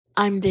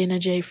I'm Dana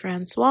J.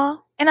 Francois.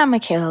 And I'm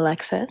Michaela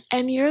Alexis.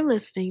 And you're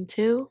listening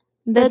to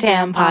The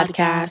Damn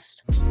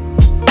Podcast.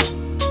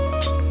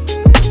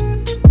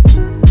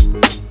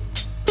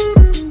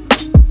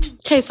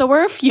 Okay, so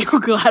we're a few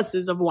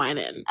glasses of wine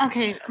in.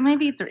 Okay,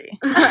 maybe 3.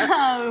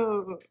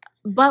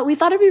 But we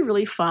thought it'd be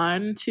really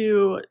fun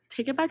to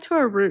take it back to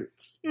our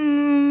roots.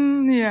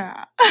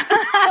 Yeah.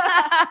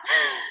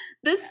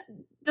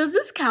 Does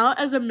this count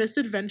as a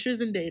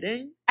misadventures in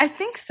dating? I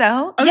think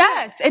so. Okay.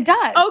 Yes, it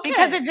does. Okay.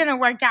 Because it didn't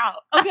work out.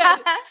 Okay,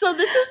 so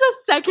this is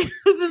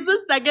the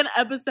second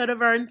episode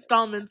of our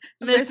installments,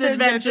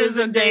 Misadventures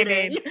in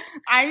Dating.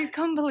 I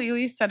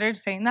completely stuttered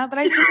saying that, but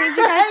I just need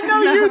you guys to know.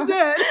 I know you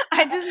did.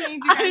 I just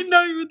need you guys. I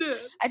know you did.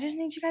 I just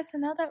need you guys to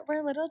know that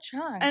we're a little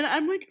drunk. And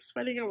I'm like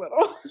sweating a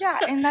little. Yeah,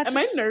 and that's Am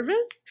I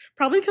nervous?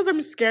 Probably because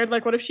I'm scared.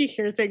 Like, what if she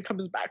hears it and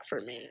comes back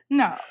for me?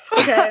 No.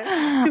 Okay,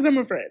 because I'm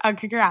afraid. I'll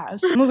kick your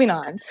ass. Moving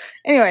on.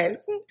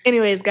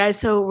 Anyways, guys,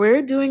 so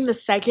we're doing the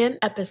second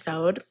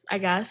episode, I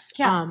guess.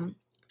 Yeah.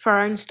 For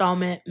our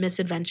installment,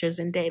 Misadventures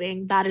in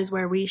Dating. That is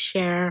where we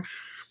share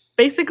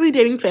basically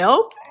dating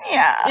fails.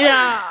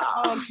 Yeah.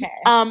 Okay.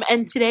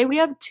 And today we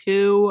have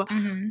 2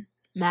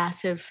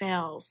 massive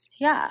fails.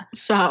 Yeah.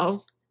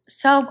 So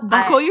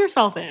buckle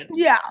yourself in.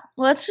 Yeah.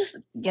 Let's just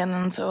get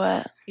into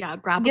it. Yeah,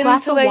 grab a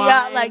glass of wine.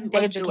 Yeah, like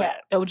Let's do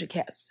Doja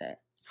Cat said.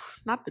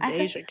 Not the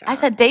Doja Cat. I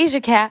said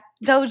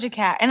Doja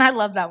Cat. And I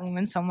love that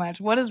woman so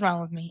much. What is wrong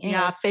with me? Anyways.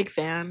 Yeah, fake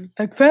fan.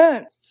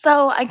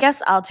 So I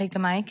guess I'll take the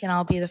mic and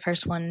I'll be the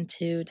first one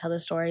to tell the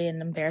story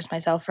and embarrass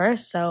myself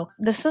first. So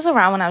this was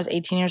around when I was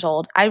 18 years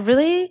old. I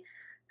really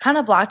kind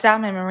of blocked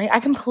out my memory. I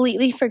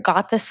completely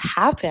forgot this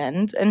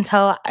happened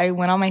until I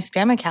went on my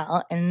spam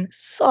account and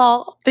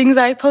saw things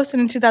I posted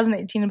in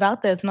 2018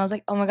 about this. And I was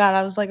like, oh my God,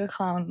 I was like a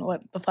clown.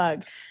 What the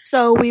fuck?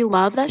 So we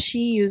love that she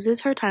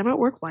uses her time at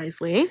work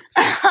wisely.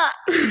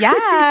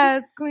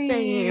 Yes, queen.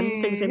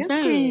 Same. Yes,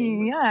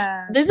 queen.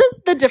 Yeah. This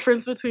is the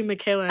difference between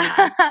Michaela and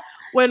I.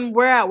 When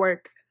we're at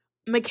work,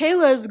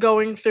 Michaela's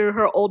going through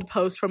her old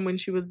posts from when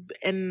she was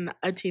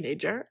a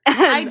teenager.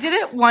 I did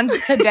it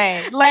once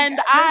today. This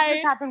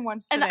just happened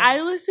once today. And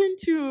I listen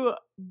to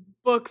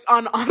books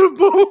on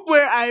Audible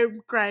where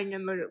I'm crying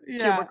in the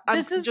cubicle.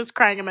 I'm just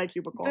crying in my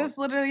cubicle. This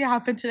literally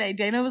happened today.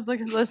 Dana was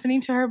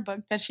listening to her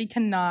book that she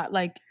cannot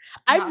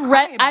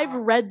I've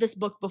read this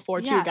book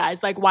before too,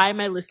 guys. Like, why am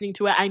I listening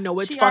to it? I know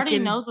it's already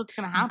knows what's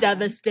gonna happen.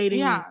 Devastating.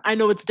 Yeah. I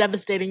know it's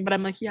devastating, but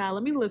I'm like, yeah,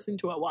 let me listen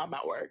to it while I'm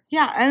at work.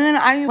 Yeah, and then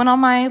I went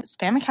on my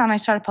spam account and I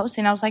started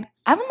posting. I was like,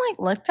 I haven't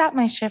looked at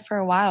my shit for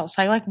a while.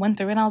 So I went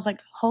through it and I was like,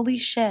 holy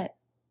shit.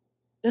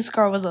 This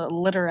girl was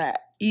illiterate.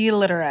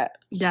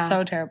 Yeah.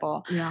 So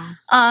terrible. Yeah.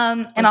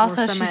 And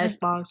also she's just,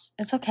 Xbox.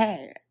 it's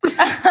okay.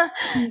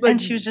 And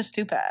she was just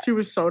stupid. She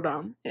was so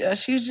dumb. Yeah,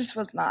 she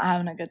was not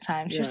having a good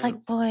time. She was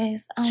like,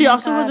 boys. Oh she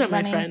also God, wasn't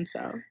my friend,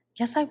 so.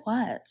 Yes, I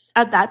was.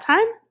 At that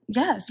time?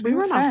 Yes, we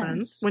were not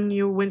friends. When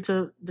you went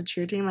to the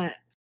cheer team at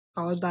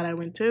college that I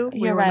went to,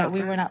 you're right.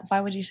 We were not.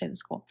 Why would you say the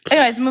school?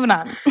 Anyways, moving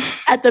on.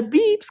 At the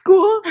beep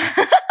school.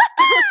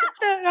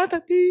 At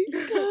the beep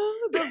school.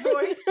 The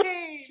voice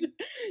changed.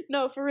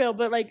 No, for real.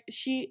 But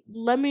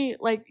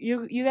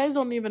you guys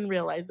don't even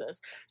realize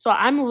this. So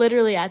I'm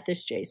literally at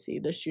this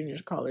JC, this junior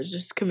college,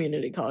 just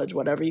community college,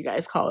 whatever you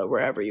guys call it,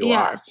 wherever you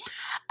are.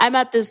 I'm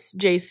at this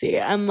JC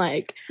and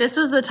this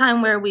was the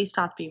time where we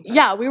stopped being friends.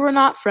 Yeah, we were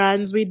not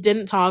friends. We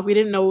didn't talk. We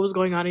didn't know what was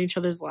going on in each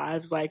other's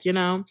lives.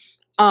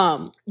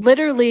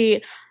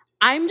 Literally,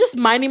 I'm just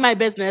minding my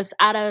business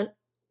at a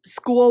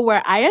school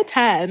where I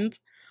attend,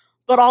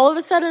 but all of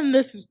a sudden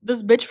this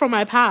bitch from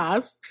my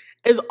past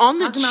is on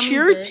the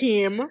cheer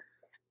team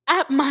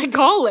at my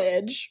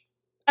college.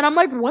 And I'm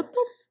like, what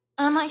the?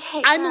 And I'm like,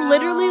 hey, I'm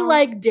literally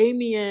like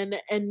Damien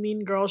and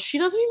Mean Girls. She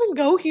doesn't even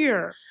go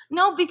here.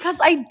 No, because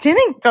I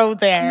didn't go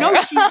there. No,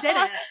 she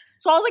didn't.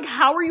 So I was like,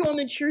 how are you on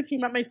the cheer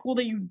team at my school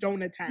that you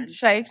don't attend?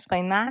 Should I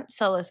explain that?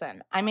 So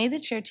listen, I made the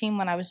cheer team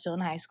when I was still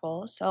in high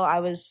school. So I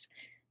was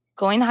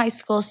going to high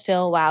school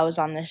still while I was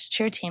on this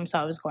cheer team. So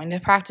I was going to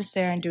practice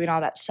there and doing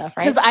all that stuff,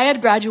 right? Because I had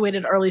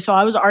graduated early, so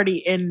I was already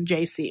in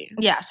JC.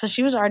 Yeah, so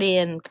she was already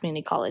in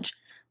community college.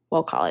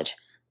 Well, college.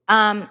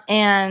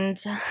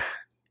 And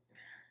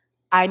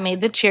I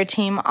made the cheer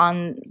team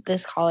on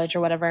this college or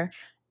whatever.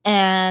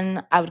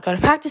 And I would go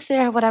to practice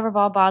there, whatever,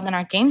 blah, blah. Then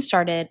our game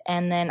started.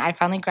 And then I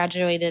finally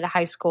graduated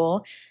high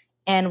school.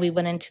 And we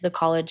went into the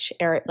college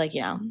era,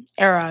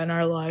 era in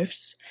our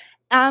lives.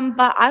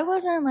 But I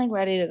wasn't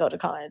ready to go to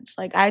college.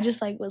 I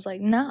just was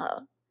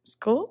no,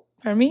 school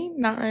for me,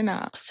 not right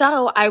now.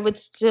 So I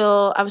was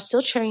still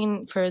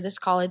cheering for this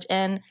college,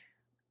 and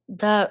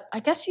I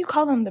guess you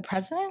call them the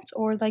president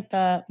or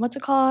what's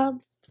it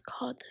called? It's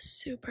called the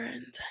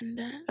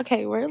superintendent.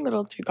 Okay, we're a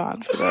little too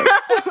gone for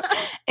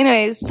this.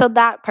 Anyways, so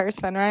that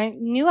person, right,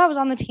 knew I was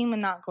on the team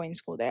and not going to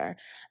school there.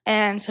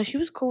 And so he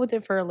was cool with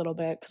it for a little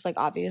bit because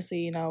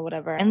obviously,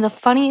 whatever. And the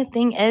funny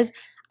thing is,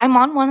 I'm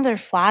on one of their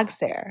flags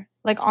there,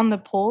 on the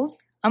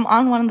polls. I'm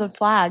on one of the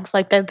flags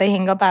that they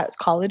hang up at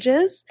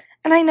colleges.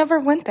 And I never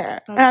went there.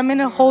 That's and I'm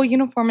in a weird. whole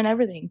uniform and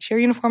everything, cheer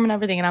uniform and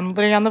everything. And I'm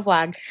literally on the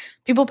flag.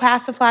 People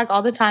pass the flag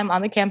all the time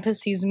on the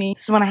campus, sees me.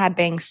 This is when I had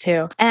bangs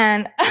too.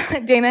 And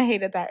Dana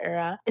hated that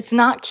era. It's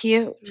not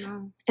cute.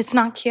 No. It's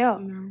not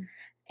cute. No.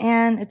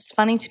 And it's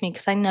funny to me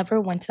because I never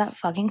went to that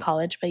fucking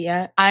college, but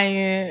yet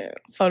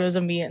photos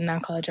of me in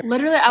that college.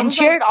 Literally, I was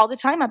cheered all the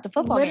time at the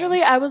football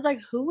games. I was like,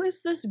 who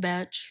is this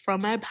bitch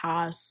from my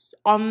past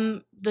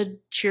on the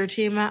cheer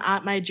team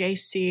at my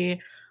JC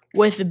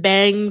with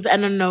bangs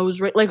and a nose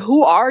ring? Like,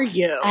 who are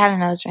you? I had a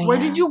nose ring. Where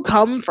did you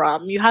come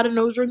from? You had a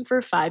nose ring for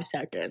 5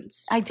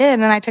 seconds. I did,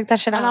 and I took that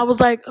shit out. And I was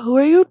like, who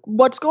are you?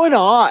 What's going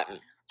on?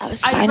 I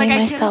was finding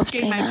myself, I can't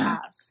escape my Dana.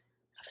 past.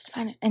 I was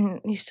fine.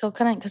 And you still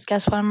couldn't because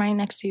guess what? I'm right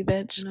next to you,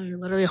 bitch. No, you're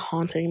literally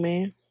haunting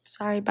me.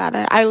 Sorry about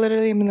it. I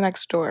literally am in the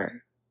next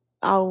door.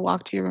 I'll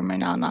walk to your room right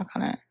now and knock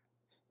on it.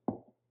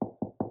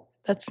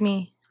 That's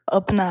me.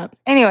 Open up.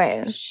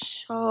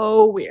 Anyways.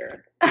 So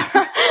weird.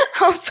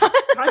 I'm sorry.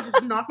 I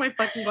just knocked my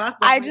fucking glasses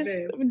off. I just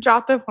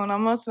dropped the phone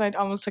almost and I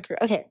almost took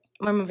her. Okay,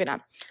 we're moving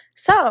on.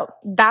 So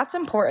that's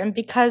important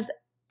because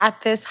at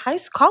this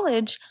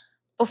college,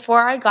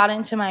 before I got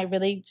into my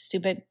really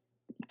stupid,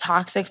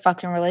 toxic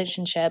fucking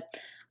relationship,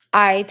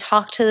 I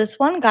talked to this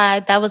one guy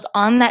that was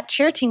on that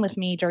cheer team with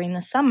me during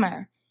the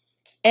summer.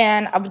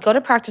 And I would go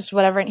to practice or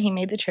whatever, and he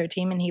made the cheer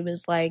team, and he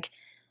was like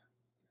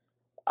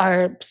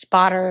our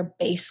spotter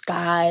bass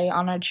guy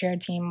on our cheer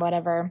team,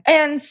 whatever.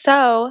 And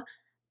so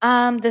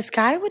this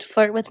guy would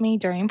flirt with me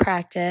during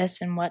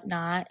practice and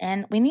whatnot,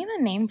 and we need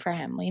a name for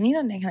him. We need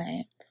a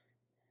nickname.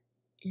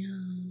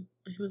 Yeah.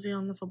 Was he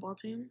on the football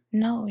team?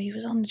 No, he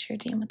was on the cheer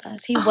team with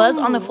us. He was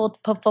on the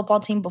football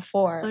team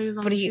before, so he was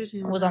on but the he cheer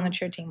team was on the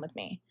cheer team with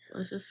me.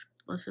 Let's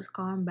just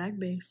call him back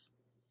base.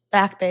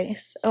 Back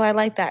base. Oh, I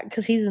like that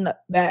because he's in the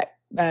back.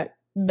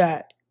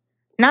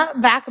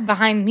 Not back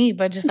behind me,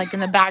 but just like in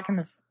the back in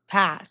the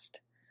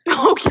past.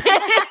 Okay.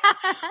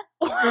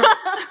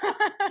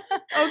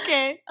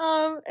 Okay.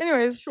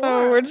 Anyways, Sure.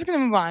 so we're just gonna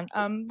move on.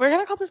 We're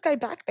gonna call this guy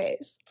back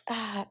base.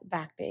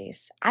 Back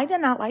base. I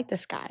did not like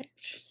this guy.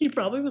 He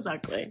probably was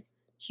ugly.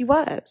 He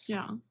was.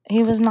 Yeah.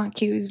 He was not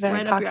cute. He's very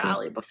right cocky. up your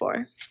alley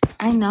before.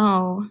 I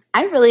know.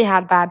 I really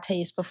had bad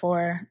taste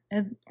before.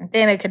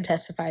 Dana could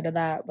testify to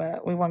that,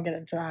 but we won't get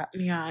into that.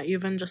 Yeah,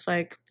 even just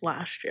like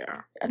last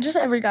year. Just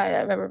every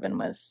guy I've ever been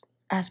with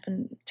has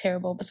been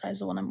terrible besides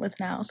the one I'm with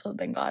now, so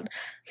thank God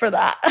for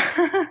that.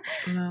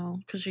 No,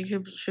 because she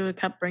would have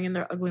kept bringing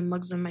their ugly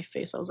mugs in my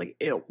face. I was like,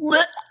 ew.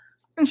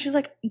 And she's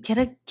like, get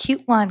a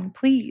cute one,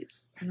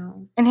 please. I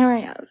know. And here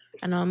I am.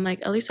 I know. I'm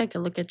like, at least I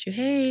could look at you.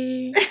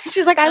 Hey.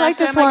 She's like, I like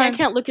this one. Like, I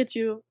can't look at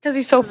you. Because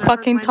he's so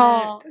fucking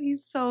tall. Neck.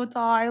 He's so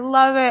tall. I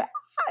love it.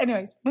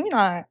 Anyways, moving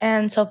on.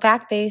 And so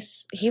back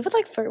base, he would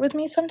like flirt with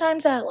me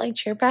sometimes at like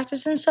cheer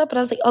practice and stuff. But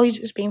I was like, oh, he's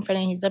just being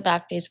funny. He's the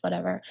back base,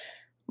 whatever.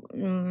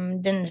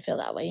 Didn't feel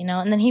that way, you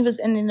know. And then he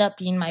ended up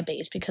being my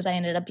base because I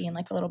ended up being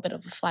like a little bit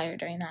of a flyer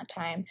during that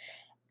time.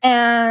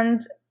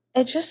 And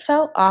it just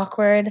felt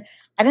awkward.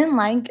 I didn't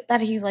like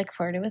that he like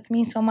flirted with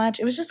me so much.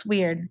 It was just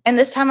weird. And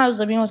this time I was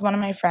living with one of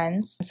my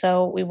friends.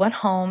 So we went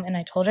home and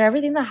I told her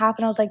everything that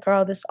happened. I was like,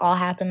 girl, this all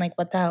happened. Like,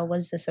 what the hell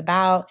was this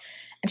about?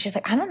 And she's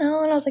like, I don't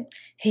know. And I was like,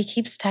 he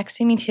keeps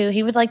texting me too.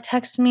 He would like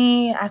text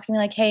me, asking me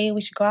like, hey,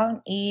 we should go out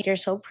and eat. You're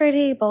so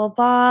pretty, blah, blah,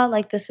 blah.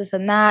 Like this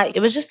and that.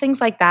 It was just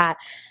things like that.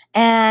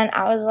 And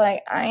I was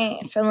like, I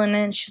ain't feeling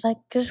it. She's like,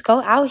 just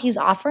go out. He's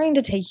offering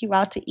to take you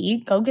out to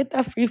eat. Go get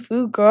that free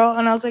food, girl.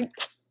 And I was like,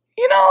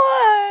 you know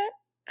what?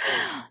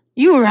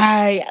 You're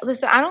right.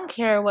 Listen, I don't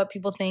care what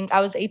people think. I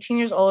was 18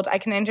 years old. I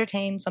can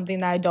entertain something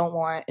that I don't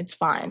want. It's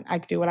fine. I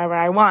can do whatever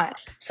I want.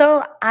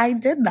 So I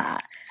did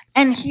that.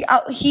 And he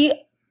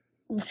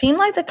seemed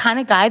like the kind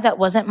of guy that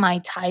wasn't my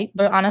type.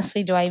 But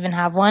honestly, do I even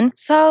have one?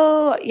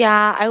 So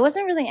yeah, I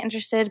wasn't really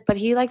interested. But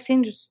he like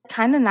seemed just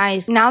kind of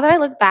nice. Now that I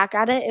look back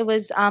at it, it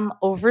was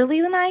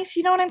overly nice.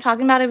 You know what I'm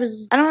talking about? It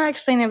was, I don't know how to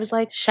explain it. It was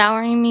like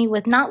showering me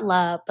with not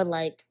love, but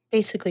like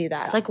basically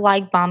that. It's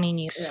like bombing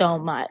you so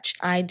much.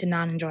 I did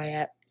not enjoy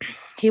it.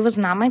 He was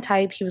not my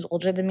type. He was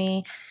older than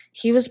me.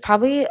 He was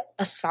probably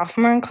a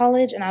sophomore in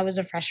college and I was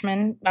a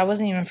freshman. I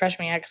wasn't even a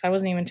freshman yet because I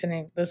wasn't even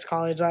attending this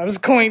college that I was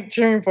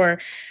cheering for.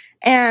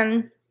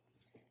 And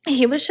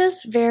he was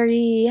just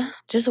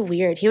just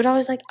weird. He would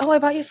always like, oh, I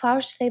bought you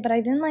flowers today, but I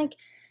didn't like,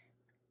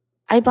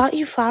 I bought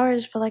you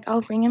flowers, but like,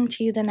 I'll bring them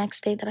to you the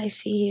next day that I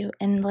see you.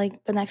 And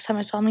like the next time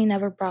I saw him, he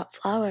never brought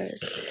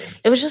flowers.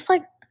 It was just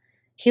like,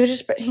 he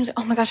was like,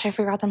 oh my gosh, I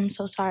forgot them. I'm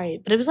so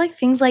sorry. But it was like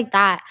things like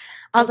that.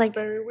 I was like,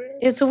 very weird.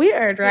 It's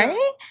weird, right?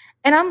 Yeah.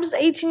 And I'm just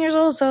 18 years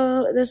old.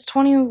 So this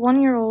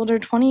 21-year-old or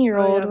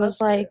 20-year-old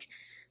was like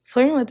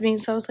flirting with me.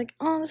 So I was like,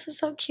 oh, this is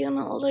so cute. An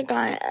older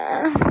guy.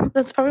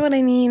 That's probably what I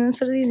need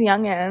instead of these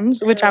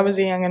youngins, which I was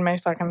a youngin my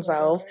fucking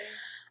self.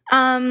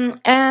 And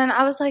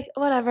I was like,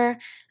 whatever.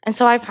 And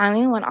so I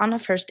finally went on a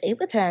first date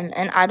with him.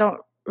 And I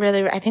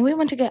think we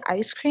went to get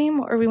ice cream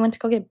or we went to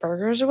go get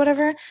burgers or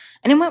whatever.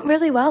 And it went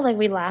really well. Like,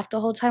 we laughed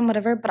the whole time,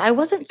 whatever. But I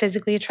wasn't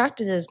physically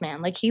attracted to this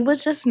man. Like, he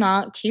was just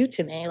not cute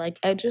to me. Like,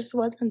 I just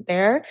wasn't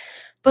there.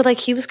 But, like,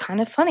 he was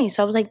kind of funny.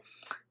 So I was like,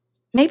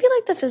 maybe,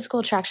 like, the physical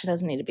attraction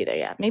doesn't need to be there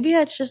yet. Maybe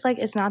it's just, like,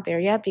 it's not there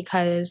yet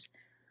because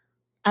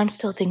I'm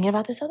still thinking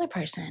about this other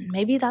person.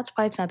 Maybe that's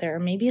why it's not there. Or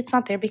maybe it's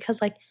not there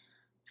because, like,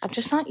 I'm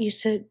just not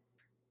used to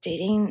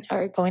dating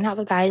or going out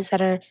with guys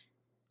that are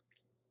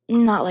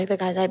not like the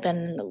guys I've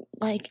been,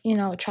 like, you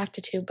know,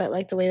 attracted to, but,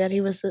 like, the way that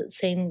he was the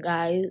same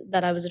guy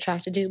that I was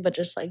attracted to, but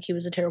just, like, he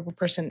was a terrible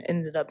person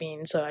ended up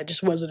being, so I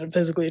just wasn't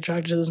physically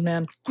attracted to this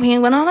man. We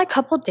went on a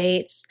couple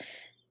dates,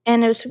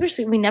 and it was super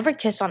sweet. We never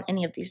kissed on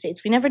any of these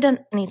dates. We never done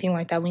anything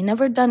like that. We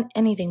never done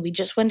anything. We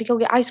just went to go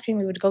get ice cream.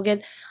 We would go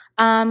get,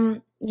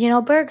 you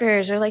know,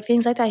 burgers or, like,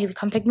 things like that. He would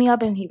come pick me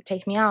up, and he would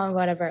take me out and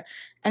whatever.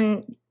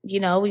 And, you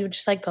know, we would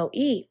just, like, go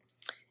eat.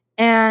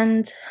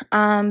 And,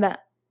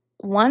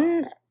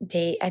 one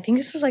date, I think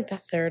this was like the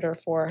third or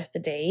fourth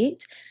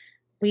date,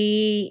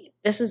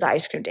 this is the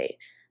ice cream date.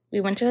 We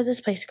went to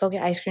this place to go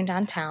get ice cream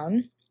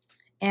downtown,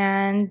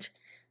 and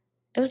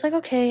it was like,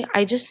 okay,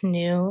 I just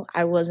knew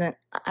I wasn't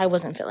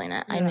feeling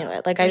it. Yeah. I knew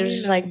it. Like, I was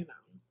just like,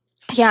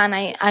 yeah,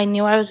 and I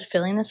knew I was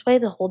feeling this way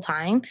the whole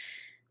time,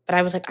 but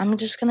I was like, I'm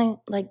just gonna,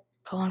 like,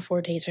 go on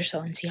 4 dates or so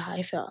and see how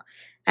I feel.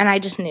 And I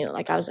just knew,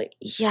 like, I was like,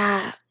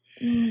 yeah,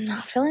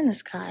 not feeling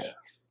this guy.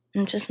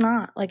 I'm just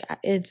not. Like,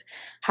 it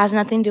has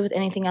nothing to do with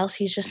anything else.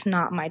 He's just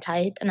not my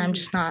type, and I'm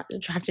just not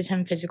attracted to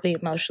him physically,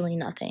 emotionally,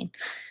 nothing.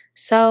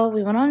 So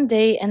we went on a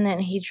date, and then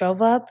he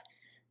drove up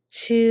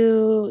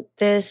to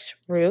this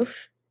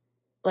roof,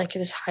 like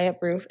this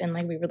high-up roof, and,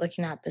 like, we were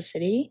looking at the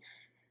city.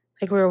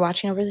 Like, we were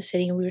watching over the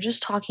city, and we were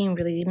just talking,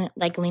 really,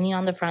 like, leaning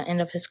on the front end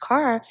of his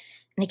car, and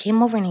he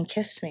came over and he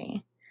kissed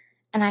me.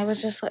 And I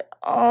was just like,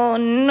 oh,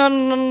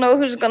 no,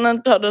 who's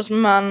gonna tell this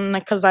man?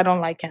 Because I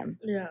don't like him.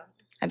 Yeah.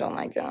 I don't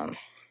like him.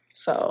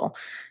 So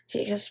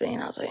he kissed me,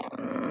 and I was like,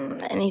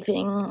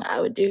 anything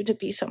I would do to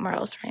be somewhere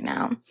else right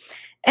now.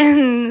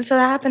 And so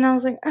that happened. I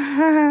was like,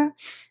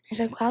 He's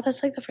like, wow,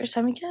 that's like the first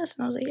time we kissed.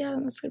 And I was like, yeah,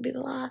 that's going to be the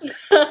last.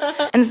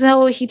 And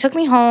so he took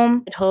me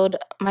home. I told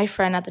my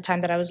friend at the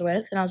time that I was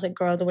with, and I was like,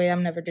 girl, the way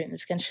I'm never doing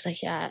this again. She's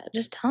like, yeah,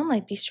 just tell him,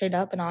 like, be straight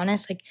up and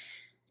honest. Like,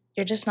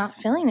 you're just not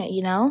feeling it,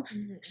 you know?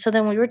 Mm-hmm. So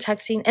then we were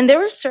texting, and there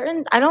were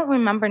certain, I don't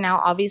remember now,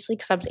 obviously,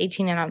 because I was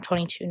 18 and I'm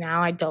 22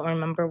 now. I don't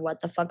remember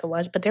what the fuck it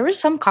was, but there were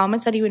some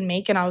comments that he would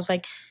make, and I was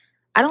like,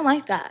 I don't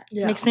like that.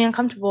 Yeah. It makes me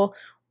uncomfortable.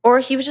 Or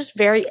he was just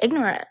very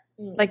ignorant.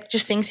 Like,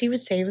 just things he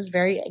would say was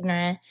very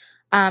ignorant.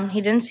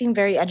 He didn't seem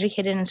very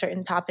educated in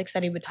certain topics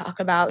that he would talk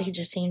about. He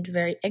just seemed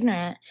very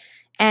ignorant.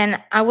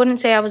 And I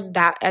wouldn't say I was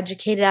that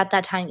educated at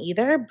that time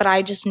either, but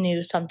I just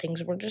knew some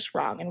things were just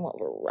wrong and what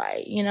were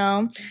right, you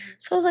know?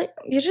 So I was like,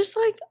 you're just,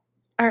 like,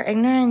 are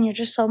ignorant, and you're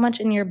just so much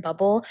in your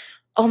bubble.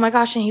 Oh, my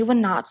gosh, and he would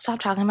not stop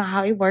talking about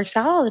how he works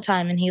out all the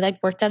time, and he, like,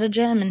 worked at a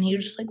gym, and he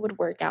just, like, would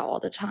work out all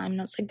the time.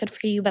 And I was like, good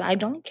for you, but I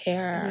don't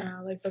care.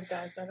 Yeah, like the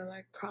guys that are,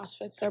 like,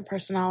 CrossFit's their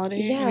personality,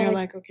 yeah, and you're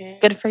like, okay.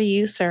 Good for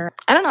you, sir.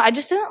 I don't know. I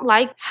just didn't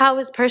like how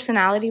his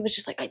personality was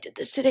just like, I did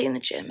this today in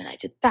the gym, and I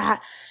did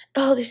that.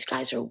 Oh, these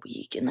guys are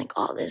weak, and, like,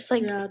 all this.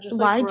 Like, yeah, just,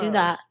 why do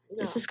that?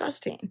 Yeah. It's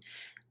disgusting.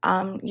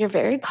 You're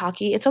very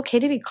cocky. It's okay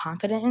to be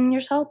confident in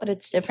yourself, but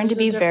it's different to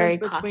be very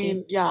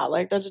cocky. Yeah,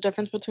 like, there's a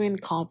difference between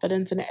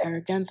confidence and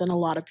arrogance, and a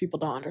lot of people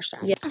don't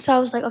understand. Yeah. So I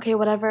was like, okay,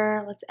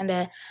 whatever, let's end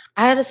it.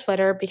 I had a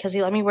sweater because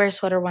he let me wear a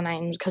sweater one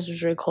night because it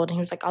was really cold, and he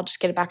was like, I'll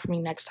just get it back from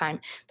you next time.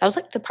 That was,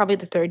 like, probably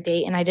the third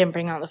date, and I didn't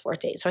bring out the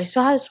fourth date. So I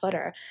still had a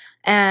sweater,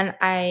 and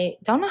I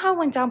don't know how it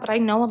went down, but I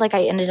know, like,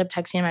 I ended up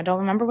texting him. I don't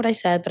remember what I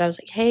said, but I was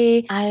like,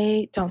 hey,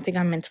 I don't think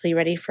I'm mentally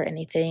ready for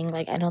anything.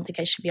 Like, I don't think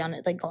I should be on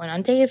it, like, going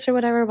on dates or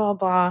whatever, blah,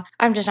 blah.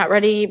 I'm just not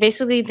ready. He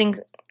basically thinks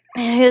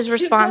his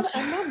response.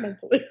 I'm not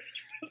mentally.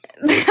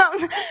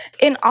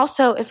 And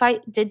also, if I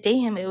did date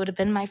him, it would have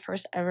been my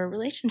first ever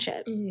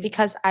relationship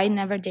because I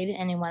never dated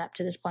anyone up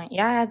to this point.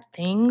 Yeah, I had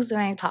things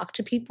and I talked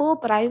to people,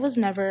 but I was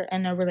never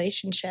in a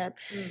relationship.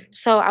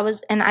 So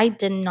I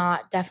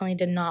definitely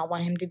did not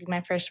want him to be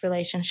my first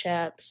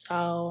relationship.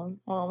 So,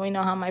 well, we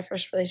know how my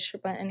first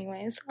relationship went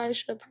anyway, so I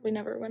should have probably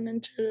never went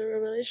into a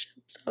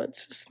relationship. So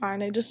it's just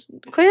fine.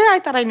 I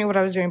thought I knew what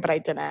I was doing, but I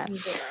didn't.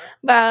 Yeah.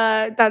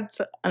 But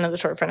that's another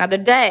story for another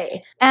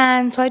day.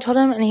 And so I told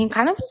him, and he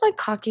kind of was like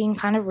cocky and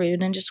kind of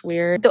rude and just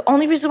weird. The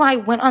only reason why I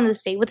went on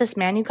this date with this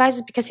man, you guys,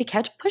 is because he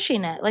kept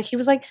pushing it. Like, he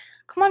was like,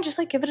 come on, just,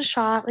 like, give it a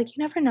shot. Like,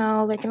 you never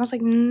know. Like, and I was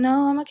like,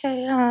 no, I'm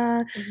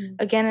okay.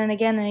 Again and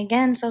again and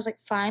again. So I was like,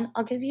 fine,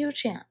 I'll give you a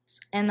chance.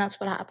 And that's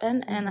what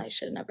happened. And I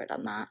should have never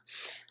done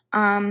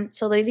that.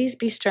 So ladies,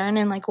 be stern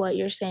in, like, what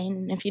you're saying.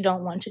 And if you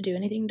don't want to do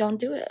anything, don't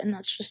do it. And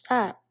that's just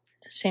that.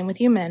 Same with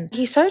you men.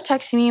 He started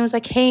texting me and was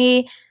like,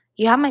 hey,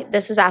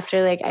 this is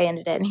after, like, I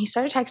ended it. And he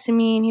started texting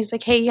me, and he was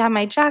like, hey, you have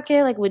my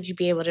jacket. Like, would you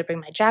be able to bring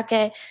my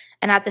jacket?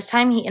 And at this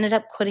time, he ended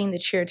up quitting the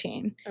cheer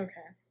team. Okay.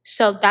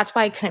 So that's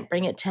why I couldn't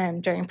bring it to him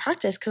during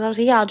practice, because I was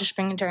like, yeah, I'll just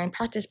bring it during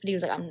practice. But he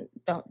was like,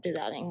 don't do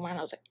that anymore. And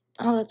I was like,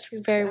 oh, that's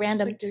very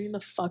random. Like, getting the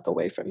fuck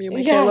away from you,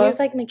 Michaela. Yeah, he was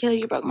like, Michaela,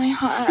 you broke my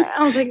heart.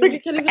 I was like,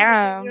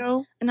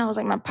 damn. And I was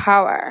like, my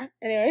power.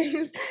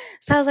 Anyways,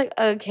 so I was like,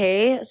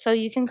 okay, so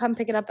you can come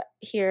pick it up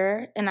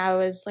here. And I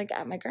was, like,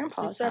 at my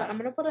grandpa's house. I'm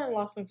going to put it in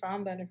Lost and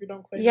Found then if you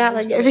don't claim it. Yeah,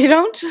 like, if you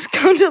don't, just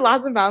come to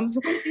Lost and Found.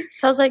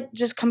 So I was like,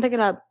 just come pick it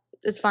up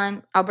it's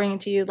fine. I'll bring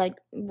it to you, like,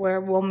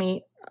 where we'll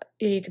meet.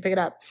 You can pick it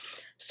up.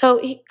 So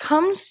he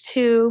comes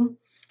to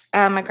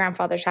my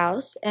grandfather's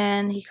house,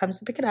 and he comes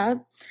to pick it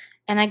up,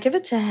 and I give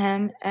it to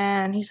him,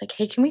 and he's like,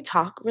 hey, can we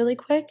talk really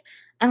quick?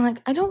 I'm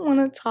like, I don't want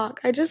to talk.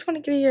 I just want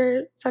to give you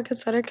your fucking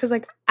sweater. Because,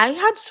 like, I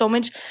had so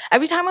much.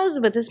 Every time I was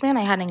with this man,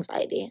 I had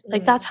anxiety.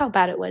 Like, that's how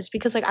bad it was.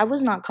 Because, like, I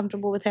was not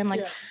comfortable with him.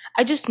 Like,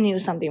 I just knew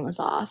something was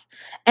off.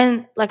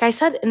 And, like I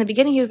said, in the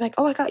beginning, he was like,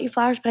 oh, I got you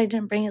flowers, but I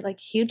didn't bring it. Like,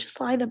 he just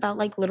lied about,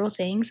 like, little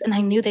things. And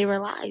I knew they were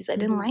lies. I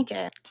didn't like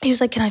it. He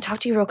was like, can I talk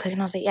to you real quick?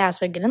 And I was like, yeah.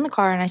 So I get in the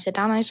car, and I sit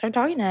down, and I start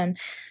talking to him.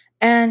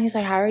 And he's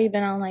like, how are you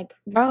been? I'm like,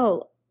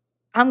 bro,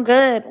 I'm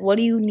good. What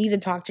do you need to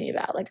talk to me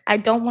about? Like, I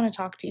don't want to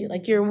talk to you.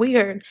 Like, you're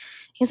weird.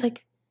 He's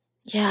like,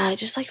 yeah, I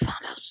just, like,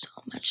 found out so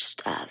much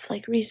stuff.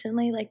 Like,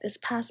 recently, like, this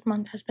past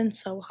month has been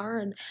so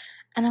hard.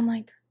 And I'm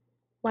like,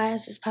 why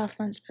has this past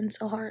month been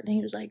so hard? And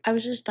he was like, I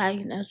was just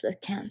diagnosed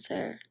with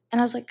cancer.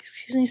 And I was like,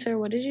 excuse me, sir,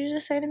 what did you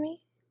just say to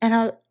me?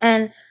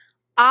 And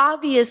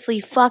obviously,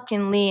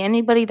 fucking Lee,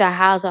 anybody that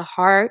has a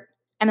heart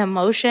and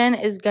emotion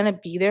is gonna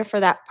be there for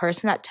that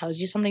person that tells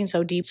you something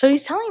so deep. So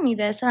he's telling me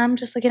this, and I'm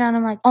just looking at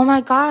him like, oh my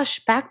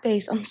gosh, back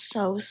base, I'm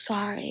so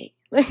sorry.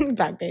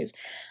 Back base.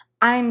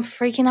 I'm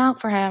freaking out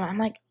for him. I'm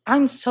like,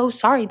 I'm so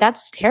sorry.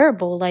 That's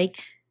terrible.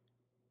 Like,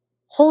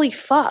 holy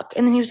fuck.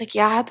 And then he was like,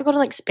 yeah, I have to go to,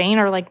 like, Spain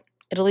or, like,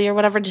 Italy or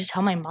whatever to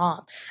tell my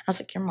mom. I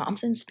was like, your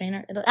mom's in Spain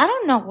or Italy? I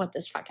don't know what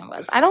this fucking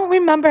was. I don't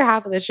remember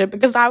half of this shit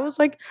because I was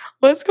like,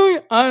 what's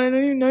going on? I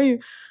don't even know you.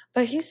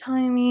 But he's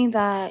telling me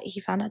that he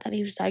found out that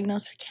he was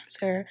diagnosed with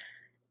cancer.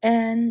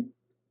 And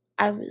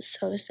I was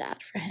so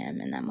sad for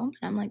him in that moment.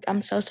 I'm like,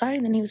 I'm so sorry.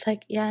 And then he was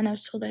like, yeah, and I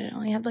was told that I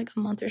only have, like, a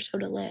month or so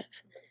to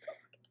live.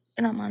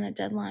 And I'm on a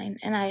deadline,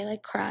 and I,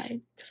 like, cried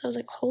because I was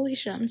like, holy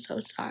shit, I'm so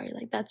sorry.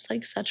 Like, that's,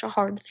 like, such a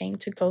hard thing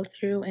to go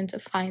through and to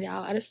find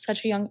out at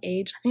such a young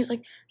age. And he's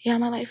like, yeah,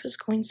 my life was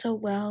going so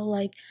well.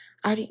 Like,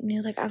 I already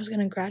knew, like, I was going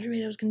to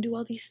graduate. I was going to do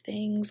all these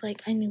things.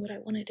 Like, I knew what I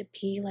wanted to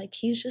be. Like,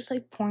 he's just,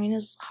 like, pouring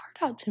his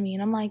heart out to me.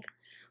 And I'm, like,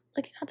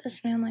 looking at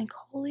this man, like,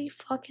 holy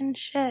fucking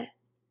shit.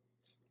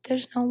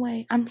 There's no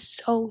way. I'm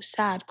so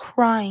sad,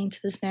 crying to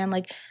this man,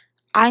 like,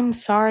 I'm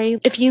sorry.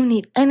 If you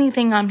need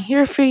anything, I'm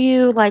here for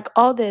you. Like,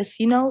 all this,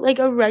 you know, like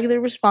a regular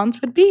response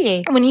would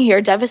be when you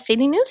hear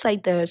devastating news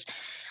like this.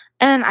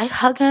 And I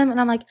hug him, and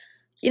I'm like,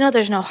 you know,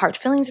 there's no hard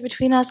feelings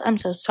between us. I'm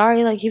so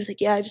sorry. Like, he was like,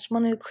 yeah, I just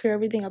wanted to clear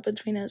everything up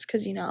between us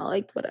because, you know,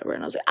 like, whatever.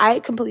 And I was like, I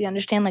completely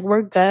understand. Like,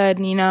 we're good,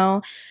 you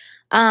know.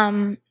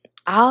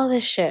 All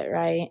this shit,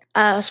 right?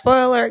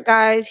 Spoiler alert,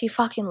 guys, he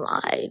fucking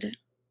lied.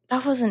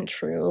 That wasn't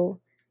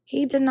true.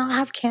 He did not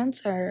have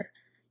cancer.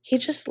 He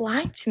just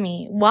lied to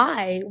me.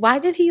 Why? Why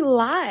did he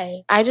lie?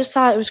 I just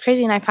thought it was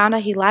crazy, and I found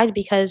out he lied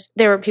because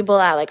there were people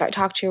that, like, I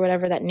talked to or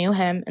whatever that knew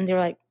him, and they were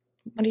like,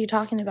 what are you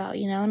talking about,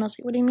 you know? And I was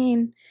like, what do you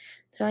mean?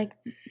 They're like,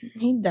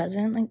 he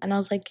doesn't. Like, and I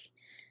was like,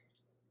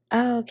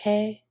 oh,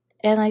 okay.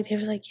 And, like, they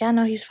were like, yeah,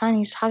 no, he's fine.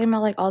 He's talking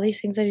about, like, all these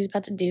things that he's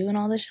about to do and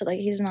all this shit. Like,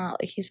 he's not.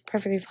 Like, he's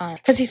perfectly fine.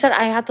 Because he said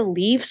I had to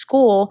leave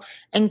school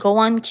and go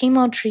on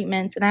chemo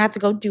treatments, and I had to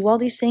go do all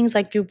these things.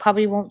 Like, you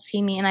probably won't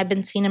see me. And I've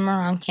been seeing him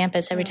around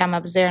campus every time I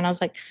was there. And I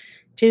was like,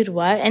 dude,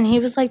 what? And he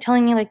was, like,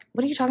 telling me, like,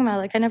 what are you talking about?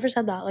 Like, I never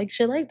said that. Like,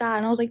 shit like that.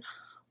 And I was like,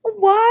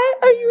 why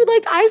are you,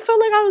 like, I felt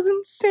like I was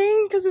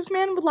insane because this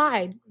man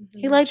lied. Mm-hmm.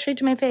 He lied straight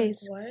to my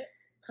face. What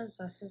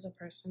possesses a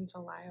person to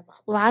lie about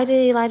that? Why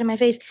did he lie to my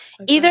face?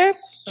 Like, either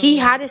so he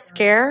had a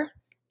scare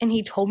and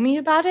he told me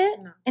about it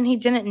and he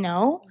didn't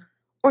know,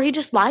 or he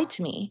just lied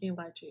to me. He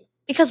lied to you.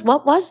 Because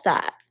what was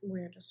that?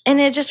 Weird as fuck. And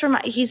it just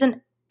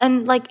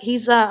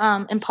he's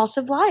a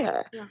impulsive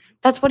liar. Yeah.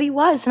 That's what he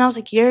was. And I was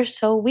like, you're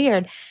so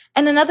weird.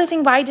 And another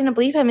thing why I didn't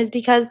believe him is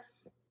because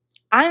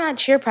I'm at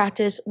cheer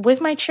practice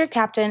with my cheer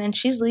captain, and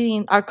she's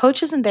leading. Our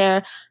coach isn't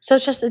there, so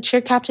it's just the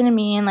cheer captain and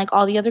me and, like,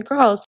 all the other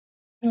girls.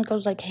 And the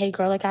girl's like, hey,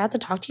 girl, like, I have to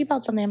talk to you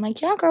about something. I'm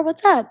like, yeah, girl,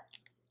 what's up?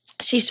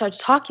 She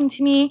starts talking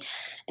to me,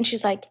 and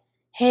she's like,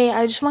 hey,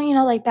 I just want you to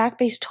know, like,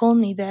 Backbase told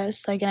me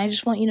this, like, and I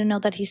just want you to know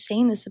that he's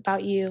saying this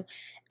about you.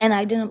 And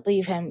I didn't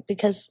believe him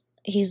because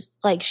he's,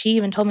 like, she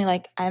even told me,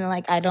 like,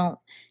 I don't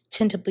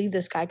tend to believe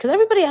this guy. Because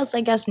everybody else,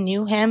 I guess,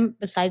 knew him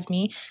besides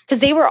me.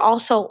 Because they were all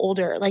so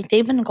older. Like,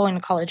 they've been going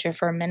to college here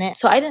for a minute.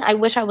 So I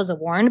wish I was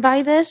warned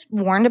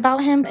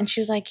about him. And she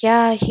was like,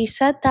 yeah, he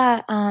said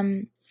that,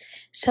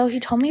 so he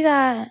told me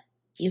that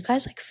you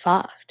guys, like,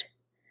 fucked.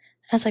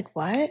 I was like,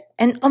 what?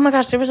 And oh my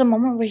gosh, there was a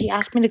moment where he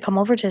asked me to come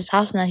over to his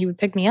house and that he would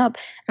pick me up.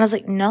 And I was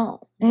like,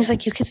 no. And he's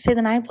like, you could stay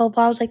the night, blah,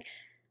 blah. I was like,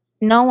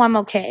 no, I'm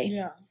okay.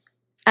 Yeah.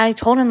 I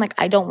told him, like,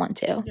 I don't want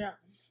to. Yeah.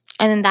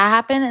 And then that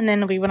happened, and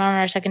then we went on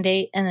our second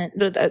date, and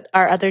then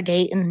our other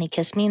date, and then he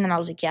kissed me, and then I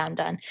was like, yeah, I'm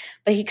done.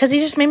 But because he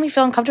just made me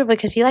feel uncomfortable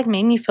because he, like,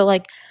 made me feel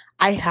like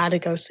I had to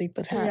go sleep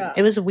with him. Yeah.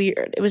 It was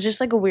weird. It was just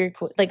like a weird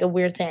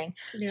thing.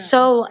 Yeah.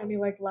 So and he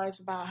like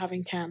lies about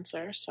having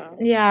cancer. So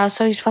yeah,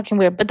 so he's fucking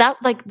weird. But that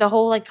like the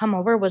whole like come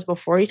over was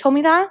before he told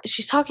me that.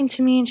 She's talking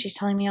to me and she's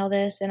telling me all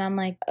this, and I'm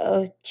like,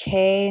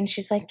 okay. And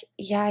she's like,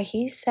 yeah,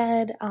 he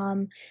said,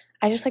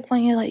 I just like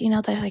want you to let you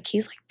know that like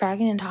he's like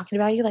bragging and talking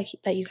about you, like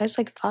that you guys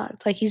like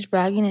fucked. Like he's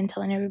bragging and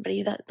telling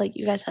everybody that like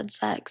you guys had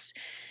sex.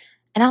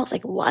 And I was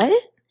like, what?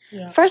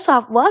 Yeah. First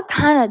off, what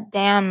kind of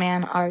damn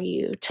man are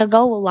you to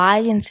go lie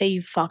and say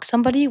you fucked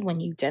somebody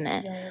when you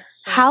didn't? Yeah,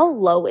 so how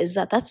low is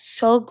that? That's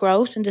so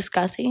gross and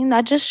disgusting.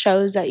 That just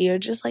shows that you're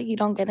just like, you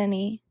don't get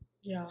any.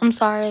 Yeah. I'm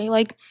sorry.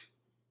 Like,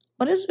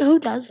 who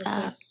does that?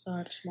 That's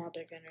such small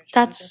dick energy.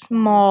 That's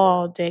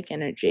small dick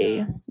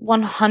energy.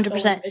 100%.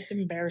 So it's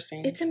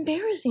embarrassing. It's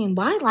embarrassing.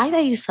 Why lie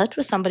that you slept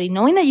with somebody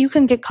knowing that you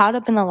can get caught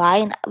up in the lie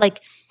and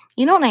like,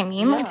 you know what I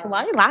mean? Yeah. Like,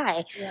 why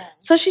lie? Yeah.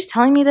 So she's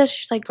telling me this.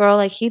 She's like, girl,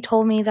 like, he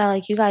told me that,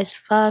 like, you guys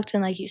fucked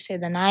and, like, you stayed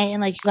the night and,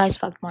 like, you guys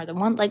fucked more than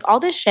one. Like, all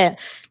this shit.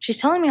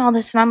 She's telling me all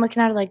this, and I'm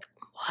looking at her like,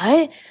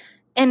 what?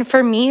 And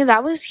for me,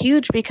 that was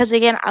huge because,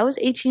 again, I was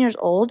 18 years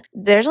old.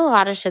 There's a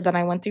lot of shit that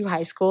I went through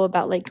high school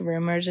about, like,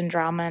 rumors and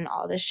drama and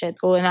all this shit.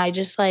 And I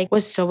just, like,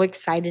 was so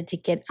excited to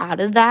get out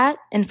of that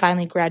and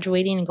finally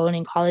graduating and going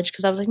in college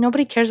because I was like,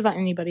 nobody cares about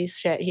anybody's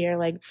shit here.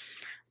 Like,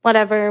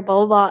 whatever,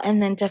 blah, blah, blah.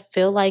 And then to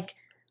feel like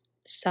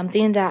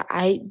something that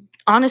I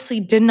honestly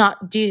did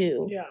not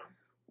do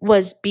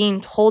was being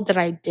told that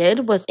I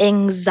did was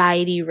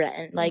anxiety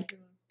ridden. Like,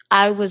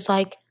 I was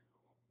like,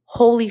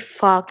 holy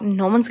fuck,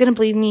 no one's gonna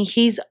believe me.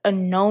 He's a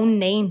known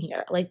name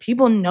here. Like,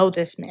 people know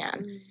this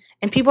man.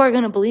 And people are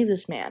gonna believe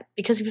this man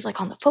because he was like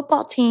on the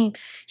football team.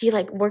 He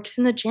like works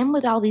in the gym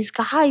with all these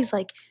guys.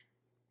 Like,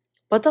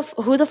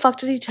 who the fuck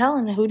did he tell?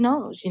 And who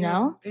knows, you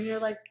know? And you're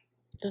like,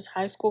 this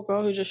high school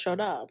girl who just showed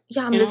up.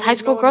 Yeah, I'm this high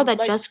school girl that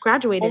like, just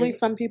graduated. Only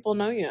some people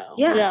know you.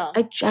 Yeah,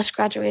 I just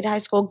graduated high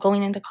school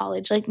going into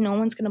college. Like, no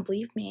one's going to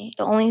believe me.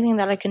 The only thing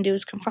that I can do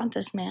is confront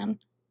this man.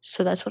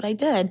 So that's what I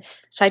did.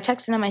 So I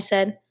texted him. I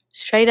said,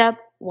 straight up,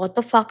 what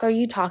the fuck are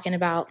you talking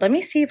about? Let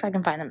me see if I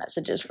can find the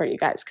messages for you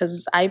guys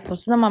because I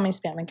posted them on my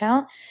spam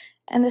account.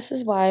 And this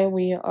is why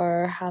we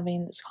are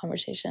having this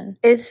conversation.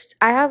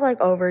 I have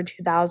like over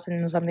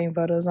 2,000 something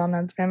photos on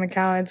that spam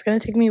account. It's going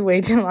to take me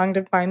way too long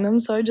to find them,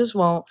 so I just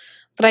won't.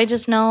 But I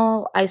just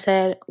know I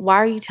said, why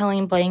are you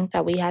telling blank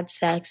that we had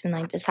sex and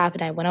like this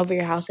happened? I went over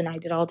your house and I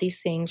did all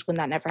these things when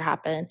that never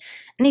happened.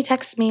 And he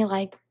texts me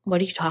like,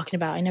 what are you talking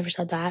about? I never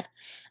said that.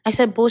 I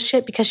said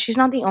bullshit because she's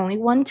not the only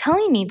one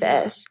telling me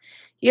this.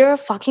 You're a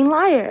fucking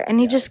liar. And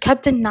he just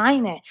kept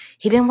denying it.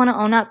 He didn't want to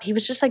own up. He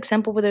was just like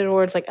simple with the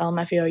words like,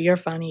 LMFAO, you're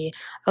funny.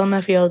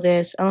 LMFAO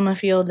this,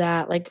 LMFAO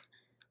that. Like,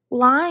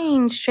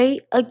 lying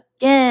straight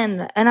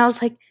again. And I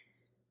was like,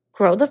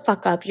 grow the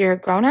fuck up. You're a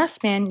grown-ass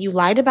man. You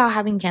lied about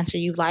having cancer.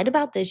 You lied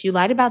about this. You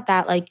lied about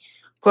that. Like,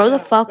 grow the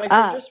fuck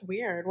up. You're just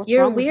weird. What's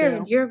wrong with you? You're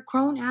weird. You're a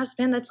grown-ass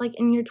man that's, like,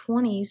 in your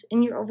 20s,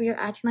 and you're over here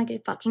acting like a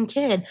fucking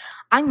kid.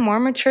 I'm more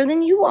mature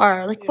than you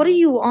are. Like, what are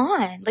you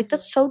on? Like,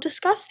 that's so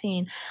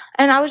disgusting.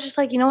 And I was just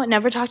like, you know what?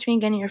 Never talk to me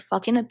again.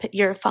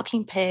 You're a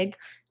fucking pig.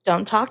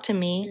 Don't talk to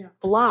me. Yeah.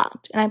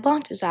 Blocked. And I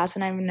blocked his ass,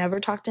 and I've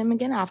never talked to him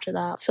again after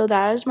that. So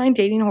that is my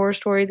dating horror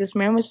story. This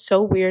man was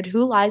so weird.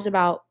 Who lies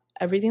about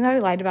everything that I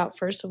lied about,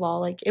 first of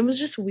all? Like, it was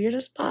just weird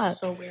as fuck.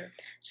 So weird.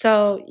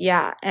 So,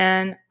 yeah.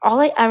 And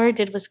all I ever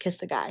did was kiss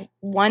the guy.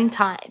 One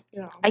time.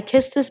 Yeah. I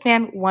kissed this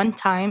man one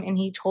time, and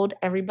he told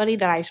everybody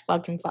that I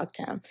fucking fucked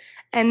him.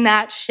 And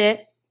that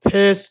shit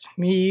pissed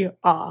me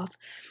off.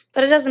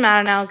 But it doesn't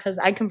matter now because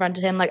I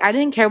confronted him. Like, I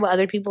didn't care what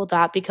other people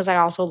thought because I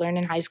also learned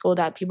in high school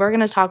that people are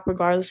going to talk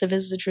regardless if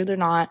it's the truth or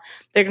not.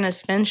 They're going to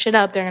spin shit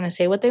up. They're going to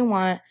say what they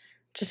want.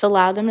 Just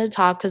allow them to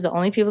talk because the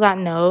only people that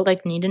know,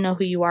 like, need to know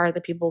who you are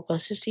the people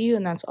closest to you,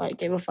 and that's all I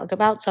gave a fuck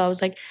about. So I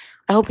was like,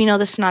 I hope you know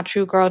this is not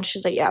true, girl. And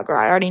she's like, yeah, girl,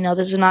 I already know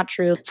this is not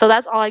true. So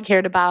that's all I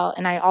cared about,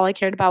 and all I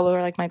cared about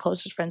were, like, my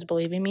closest friends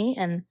believing me,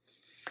 and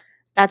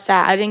that's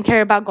that. I didn't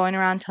care about going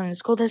around telling the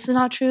school, this is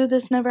not true,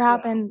 this never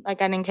happened.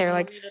 Like, I didn't care.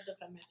 Like, need to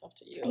defend myself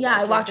to you. Yeah,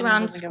 like, I walked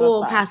around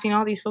school passing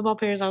all these football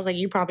players. I was like,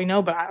 you probably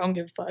know, but I don't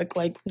give a fuck.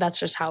 Like, that's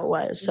just how it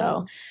was.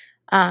 So,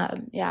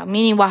 yeah,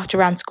 meaning walked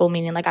around school,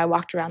 meaning, like, I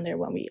walked around there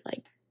when we,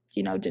 like,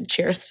 you know, did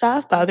cheer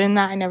stuff. But other than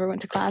that, I never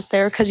went to class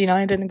there because, you know,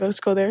 I didn't go to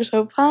school there.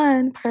 So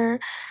fun.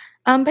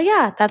 But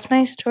yeah, that's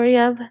my story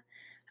of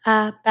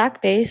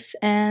back base.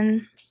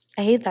 And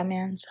I hate that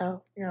man.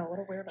 So yeah, what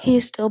a weirdo.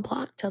 He's still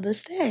blocked till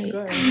this day.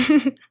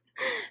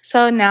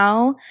 So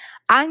now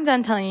I'm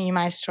done telling you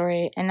my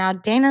story. And now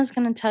Dana's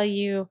going to tell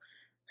you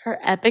her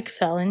epic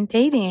fail in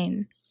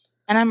dating.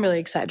 And I'm really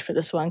excited for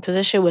this one because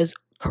this shit was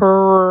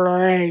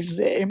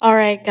crazy. All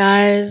right,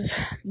 guys,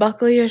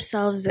 buckle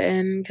yourselves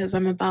in because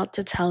I'm about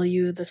to tell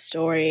you the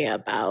story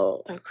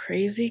about the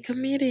crazy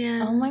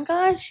comedian. Oh my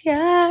gosh,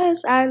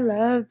 yes, I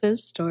love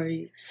this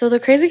story. So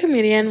the crazy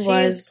comedian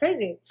was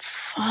crazy,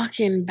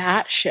 fucking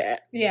batshit.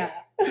 Yeah.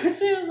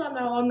 She was on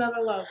a whole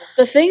nother level.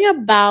 The thing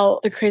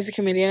about the crazy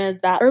comedian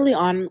is that early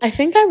on, I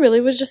think I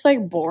really was just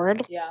like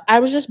bored. Yeah. I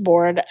was just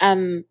bored,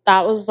 and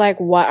that was like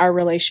what our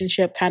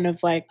relationship kind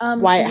of like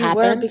why it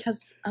happened.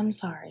 Because I'm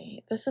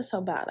sorry, this is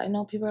so bad. I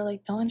know people are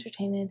like, don't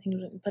entertain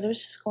anything, but it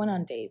was just going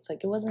on dates.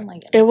 Like it wasn't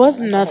like anything, it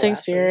was like nothing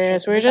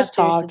serious. We were just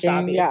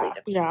talking. Yeah.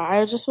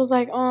 I just was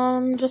like,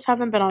 just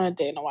haven't been on a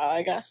date in a while,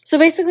 I guess. So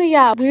basically,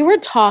 yeah, we were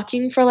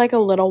talking for like a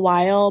little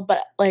while,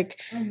 but like,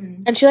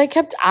 and she like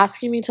kept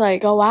asking me to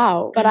like go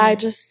out, but I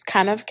just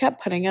kind of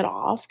kept putting it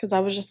off because I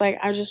was just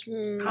like,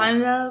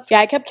 kind of. Yeah,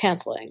 I kept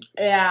canceling.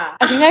 Yeah,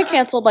 I think I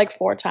canceled like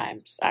 4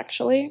 times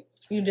actually.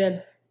 You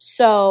did.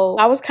 So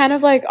I was kind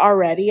of like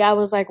already, I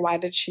was like, why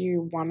did she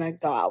want to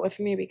go out with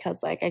me?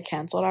 Because like I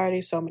canceled already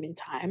so many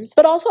times.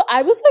 But also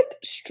I was like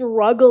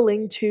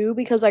struggling too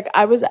because like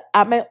I was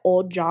at my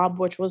old job,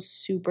 which was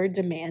super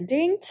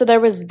demanding. So there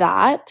was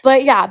that.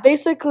 But yeah,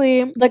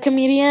 basically the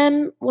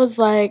comedian was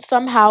like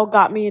somehow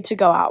got me to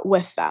go out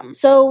with them.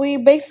 So we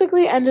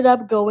basically ended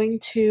up going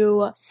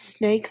to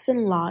Snakes and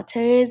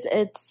Lattes.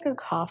 It's like a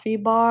coffee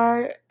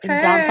bar in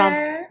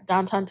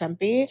downtown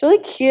Tempe. It's really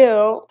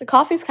cute. The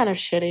coffee's kind of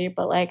shitty,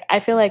 but like I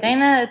feel like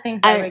Dana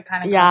thinks every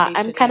kind of yeah, coffee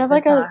I'm kind of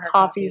like a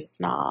coffee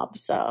snob,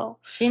 so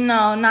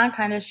not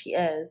kind of, she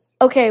is.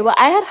 Okay, well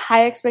I had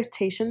high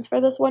expectations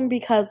for this one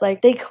because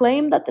like they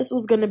claimed that this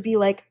was gonna be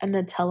like a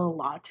Nutella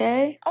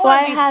latte. So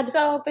I had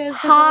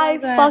high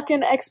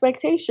fucking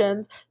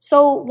expectations.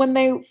 So when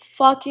they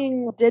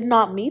fucking did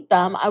not meet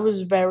them, I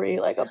was very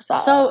like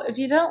upset. So if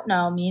you don't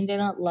know, me and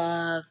Dana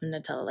love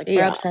Nutella. Like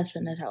we're obsessed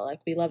with Nutella. Like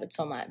we love it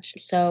so much.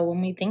 So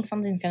when we think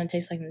something's gonna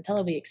taste like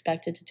Nutella, we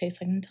expect it to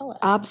taste like Nutella.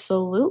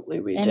 Absolutely,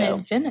 we do. And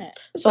it didn't.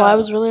 So I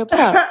was really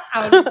upset.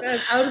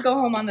 I would go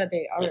home on the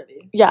date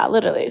already. Yeah,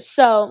 literally.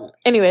 So,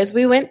 anyways,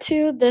 we went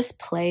to this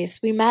place.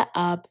 We met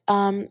up.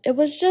 It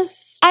was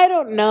just, I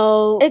don't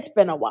know. It's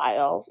been a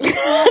while.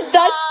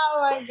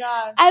 Oh my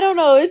god. I don't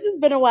know. It's just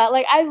been a while.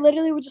 Like I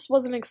literally just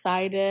wasn't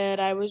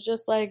excited. I was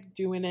just like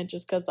doing it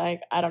just because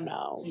like I don't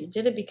know. You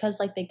did it because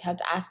like they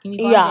kept asking you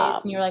to go on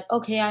dates, and you're like,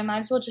 okay, I might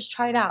as well just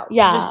try it out.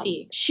 Yeah. Just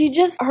see.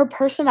 Her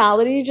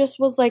personality just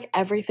was like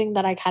everything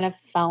that I kind of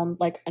found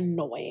like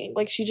annoying.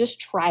 Like she just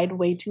tried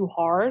way too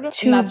hard.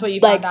 And that's what you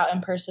found out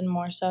in person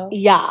more so.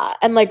 Yeah,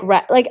 and like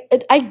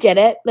I get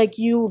it. Like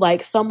you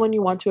like someone,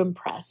 you want to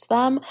impress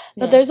them,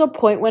 but there's a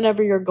point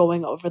whenever you're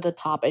going over the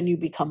top and you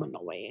become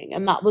annoying,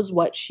 and that was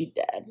what she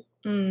did.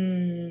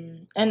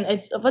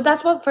 But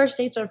that's what first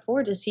dates are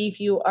for, to see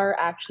if you are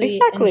actually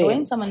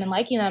enjoying someone and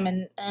liking them,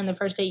 and the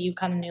first date you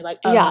kind of knew like,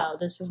 oh no,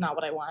 this is not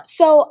what I want.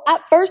 So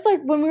at first, like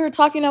when we were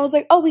talking, I was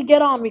like, oh, we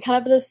get on, we kind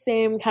of have the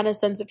same kind of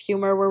sense of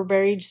humor, we're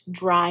very just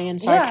dry and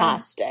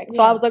sarcastic.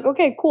 So I was like,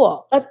 okay,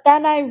 cool. But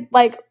then I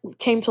like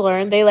came to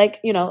learn they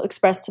like, you know,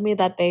 expressed to me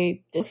that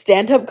they did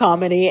stand-up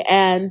comedy,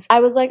 and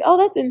I was like, oh,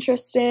 that's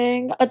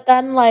interesting. But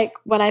then like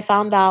when I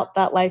found out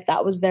that like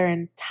that was their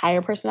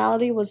entire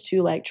personality, was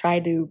to like try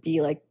to be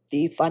like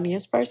the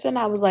funniest person,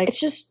 I was like, it's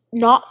just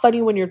not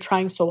funny when you're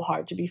trying so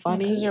hard to be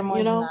funny. Because you're more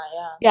than that,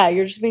 yeah,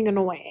 you're just being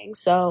annoying.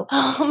 So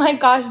oh my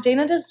gosh,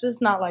 Dana just does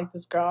not like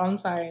this girl. I'm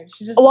sorry.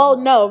 She just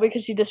no,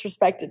 because she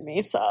disrespected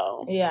me.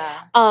 So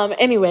yeah.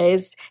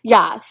 Anyways,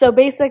 yeah. So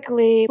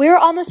basically, we were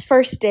on this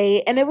first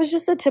date, and it was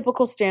just the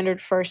typical standard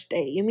first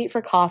date. You meet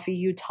for coffee,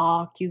 you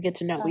talk, you get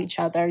to know each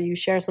other, you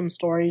share some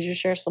stories, you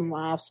share some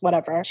laughs,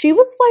 whatever. She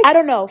was like, I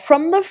don't know.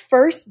 From the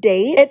first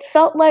date, it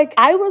felt like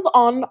I was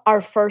on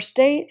our first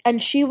date,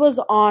 and she was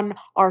on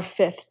our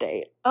 5th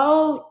date.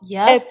 Oh,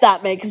 yeah. If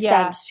that makes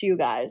sense to you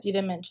guys. You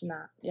didn't mention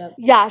that. Yep.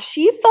 Yeah,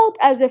 she felt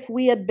as if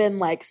we had been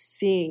like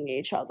seeing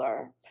each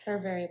other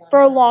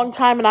for a long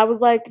time, and I was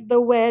like, the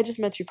way I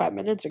just met you 5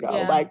 minutes ago,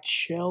 like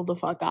chill the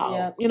fuck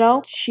out. You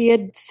know, she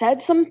had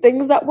said some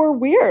things that were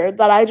weird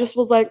that I just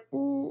was like,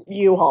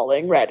 you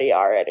hauling ready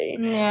already.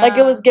 Like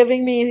it was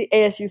giving me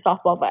ASU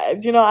softball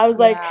vibes, you know. I was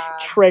like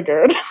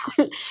triggered.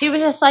 She was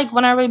just like,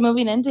 when are we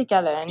moving in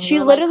together? And she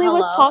literally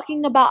was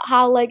talking about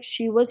how like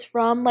she was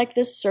from like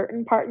this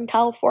certain part in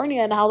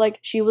California, and how like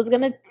she was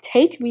gonna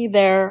take me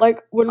there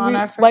like when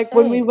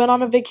we went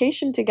on a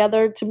vacation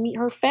together to meet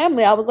her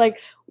family. I was like,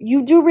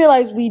 you do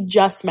realize we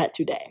just met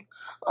today.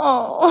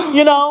 Oh,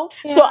 you know?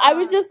 Yeah. So I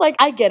was just like,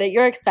 I get it.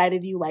 You're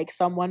excited you like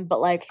someone,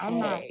 but like, I'm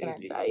not gonna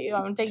tell you.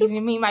 I'm taking you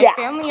to meet my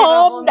family.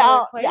 Calm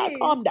down. Yeah,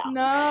 calm down.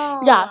 No.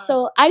 Yeah,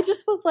 so I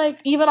just was like,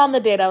 even on the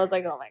date, I was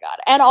like, oh my God.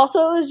 And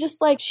also it was just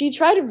like, she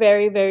tried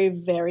very, very,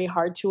 very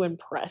hard to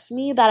impress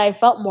me, that I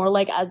felt more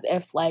like as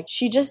if like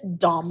she just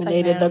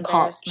dominated the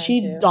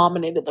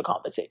dominated the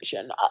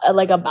conversation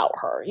like about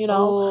her, you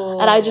know?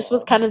 And I just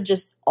was kind of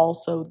just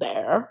also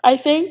there, I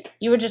think.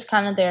 You were just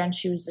kind of there, and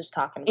she was just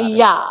talking about it.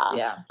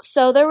 Yeah.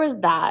 So there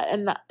was that,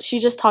 and she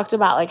just talked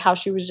about like how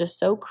she was just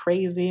so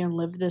crazy and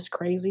lived this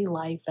crazy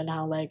life, and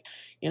how like,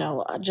 you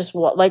know, just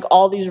what, like,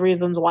 all these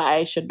reasons why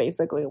I should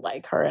basically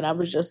like her. And I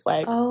was just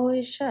like,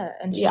 holy shit.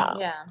 And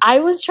yeah. I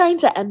was trying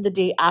to end the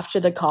date after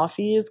the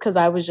coffees because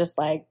I was just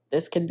like,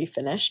 this can be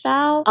finished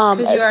now.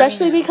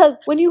 Especially because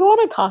when you go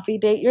on a coffee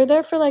date, you're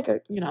there for like a,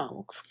 you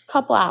know,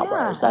 couple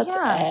hours. That's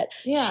it.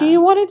 Yeah. She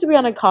wanted to be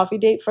on a coffee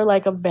date for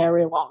like a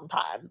very long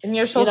time. And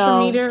your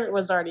social meter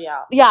was already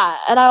out. Yeah.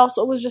 And I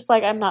also was just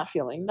like, I'm not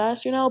feeling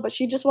this, you know, but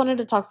she just wanted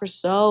to talk for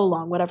so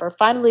long, whatever.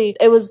 Finally,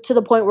 it was to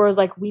the point where it was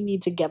like, we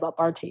need to give up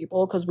our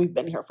table because we've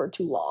been here for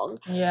too long.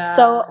 Yeah.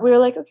 So we were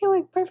like, okay,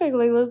 like, perfect,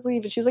 like, let's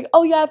leave. And she's like,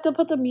 oh yeah, I have to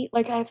put the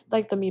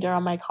meter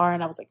on my car.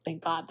 And I was like,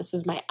 thank God, this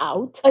is my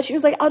out. But she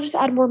was like, I'll just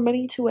add more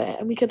money to it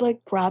and we could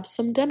like grab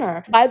some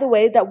dinner. By the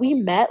way, that we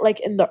met like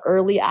in the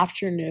early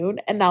afternoon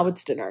and now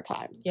it's dinner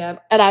time.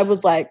 Yep. And I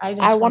was like,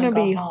 I want to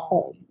be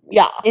home.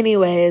 Yeah.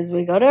 Anyways,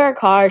 we go to her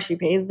car. She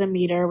pays the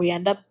meter. We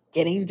end up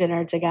getting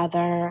dinner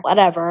together,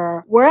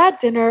 whatever. We're at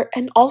dinner,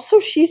 and also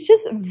she's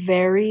just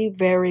very,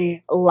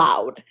 very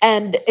loud.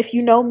 And if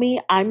you know me,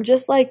 I'm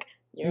just like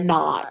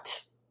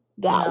not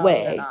that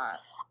way. You're not.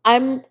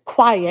 I'm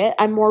quiet,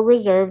 I'm more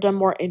reserved, I'm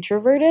more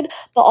introverted,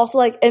 but also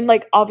like, and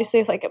like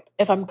obviously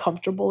if I'm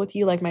comfortable with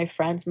you, like my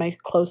friends, my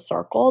close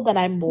circle, then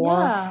I'm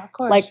more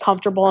like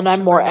comfortable and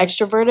I'm more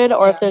extroverted,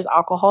 or if there's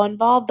alcohol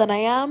involved, then I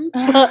am.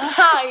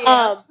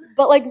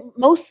 But like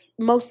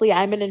mostly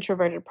I'm an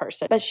introverted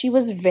person, but she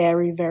was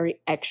very,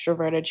 very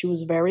extroverted. She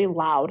was very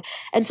loud.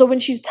 And so when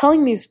she's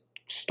telling these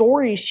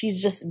stories,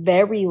 she's just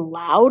very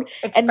loud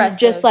and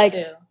just like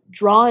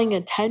drawing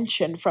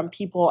attention from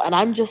people. And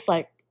I'm just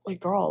like,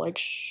 girl, like,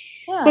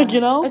 shh. Yeah. Like, you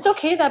know? It's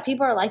okay that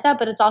people are like that,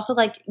 but it's also,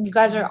 like, you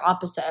guys are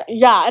opposite.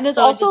 Yeah, and it's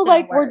so also,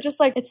 like, we're just,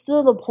 like, it's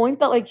to the point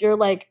that, like, you're,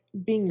 like,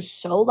 being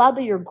so loud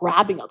that you're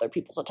grabbing other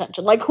people's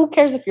attention. Like, who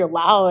cares if you're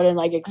loud and,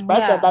 like,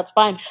 expressive? That's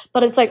fine.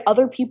 But it's, like,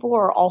 other people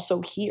are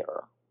also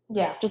here.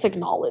 Yeah. Just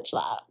acknowledge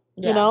that.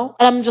 Yeah. You know?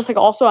 And I'm just like,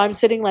 also, I'm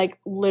sitting like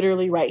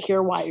literally right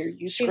here. Why are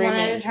you screaming? She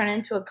wanted to turn it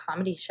into a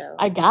comedy show.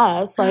 I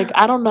guess. Like,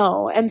 I don't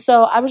know. And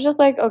so I was just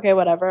like, okay,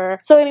 whatever.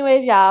 So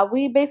anyways, yeah,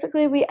 we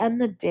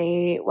end the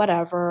date,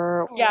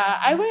 whatever. Yeah,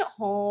 I went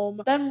home.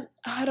 Then,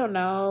 I don't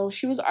know.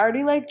 She was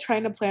already like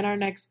trying to plan our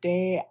next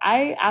date.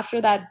 After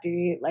that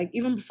date, like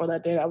even before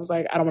that date, I was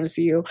like, I don't want to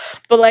see you.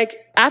 But like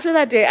after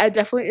that date,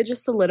 it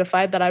just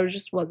solidified that I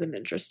just wasn't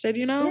interested,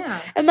 you know?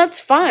 Yeah. And that's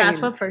fine.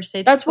 That's what first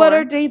dates That's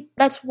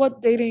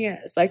what dating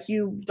is. Like,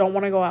 you don't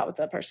want to go out with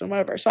that person,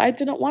 whatever. So I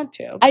didn't want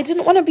to. I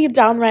didn't want to be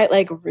downright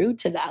like rude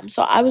to them.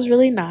 So I was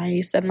really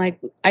nice and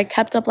like I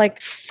kept up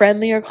like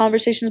friendlier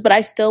conversations, but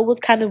I still was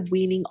kind of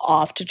weaning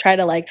off to try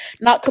to like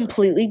not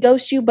completely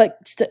ghost you,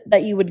 but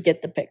that you would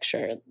get the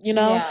picture, you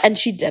know? Yeah. And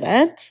she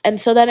didn't. And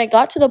so then it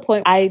got to the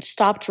point I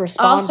stopped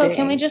responding. Also,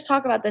 can we just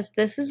talk about this?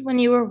 This is when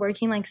you were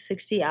working like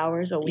 60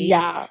 hours a week.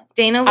 Yeah.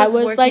 Dana was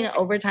working like,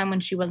 overtime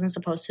when she wasn't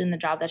supposed to in the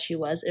job that she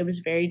was. It was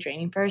very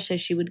draining for her. So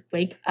she would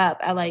wake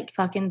up at like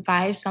fucking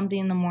 5 something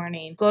in the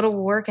morning, go to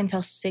work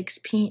until 6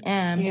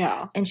 p.m.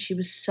 Yeah. And she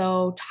was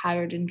so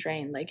tired and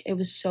drained. Like, it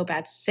was so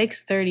bad.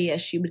 6:30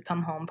 as she would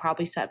come home,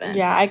 probably 7.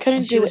 Yeah, I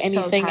couldn't do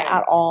anything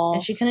at all.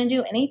 And she couldn't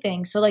do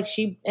anything. So, like,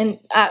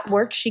 at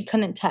work, she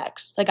couldn't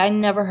text. Like, I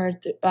never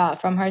heard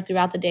from her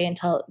throughout the day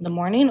until in the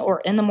morning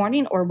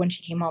or when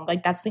she came home.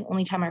 Like, that's the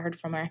only time I heard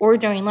from her. Or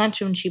during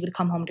lunch when she would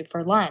come home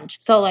for lunch.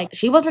 So, like,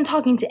 she wasn't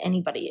talking to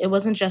anybody. It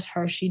wasn't just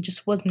her. She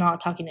just was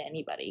not talking to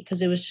anybody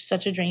because it was just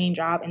such a draining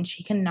job and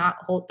she cannot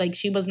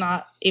she was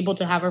not able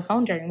to have her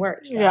phone during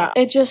work. So. Yeah.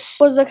 It just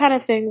was the kind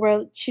of thing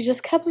where she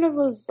just kind of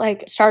was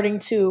like starting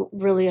to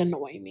really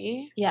annoy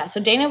me. Yeah.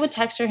 So Dana would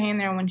text her here and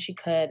there when she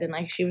could. And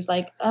like, she was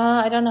like,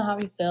 I don't know how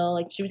we feel.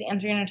 Like, she was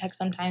answering her text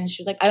sometimes.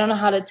 She was like, I don't know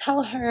how to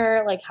tell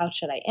her. Like, how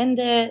should I end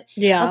it?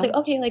 Yeah. I was like,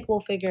 okay, like, we'll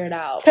figure it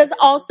out. Because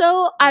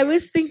also I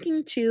was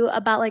thinking too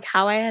about like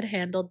how I had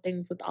handled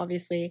things with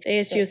obviously the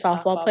ASU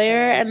softball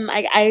player. And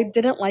like, I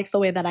didn't like the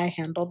way that I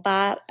handled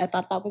that. I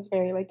thought that was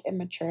very like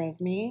immature of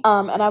me.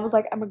 And I was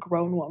like, I'm a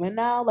grown woman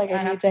now. Like,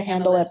 I need to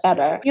handle it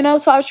better. You know,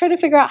 so I was trying to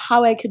figure out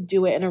how I could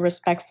do it in a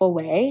respectful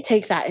way.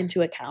 Take that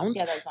into account.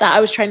 Yeah, that I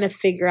was trying to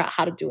figure out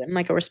how to do it in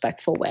like a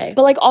respectful way.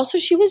 But like also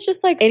she was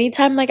just like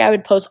anytime like I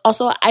would post.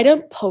 Also, I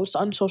didn't post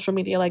on social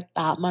media like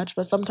that much,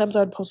 but sometimes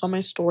I would post on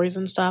my stories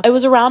and stuff. It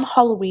was around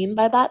Halloween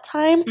by that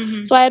time.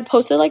 Mm-hmm. So I had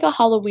posted like a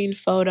Halloween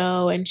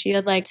photo and she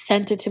had like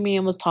sent it to me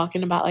and was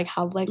talking about like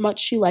how like much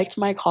she liked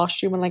my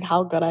costume and like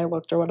how good I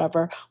looked or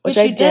whatever. Which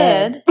I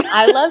did.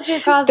 I loved your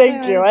costume.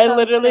 Thank you.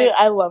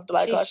 I loved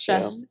my costume.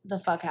 Stressed the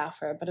fuck out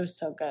for it, but it was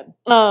so good.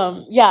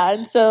 Yeah,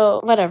 and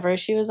so whatever.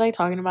 She was like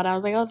talking about it. I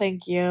was like, oh,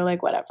 thank you.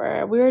 Like,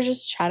 whatever. We were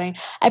just chatting.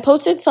 I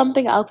posted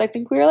something else. I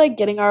think we were like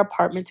getting our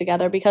apartment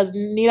together because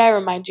need I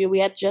remind you, we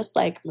had just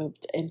like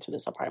moved into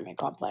this apartment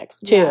complex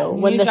too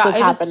when this was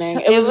happening.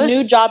 It was a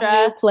new job,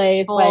 new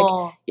place.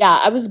 Like,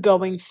 yeah, I was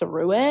going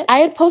through it. I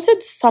had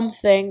posted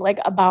something like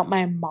about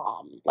my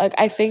mom. Like,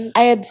 I think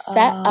I had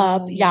set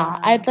up. Yeah,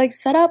 I had like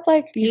set up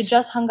like these. You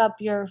just hung up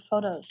your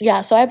photos.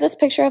 Yeah, so I have this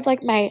picture of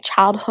like my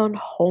childhood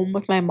home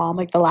with my mom,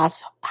 like the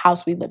last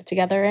house we lived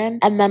together in,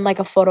 and then like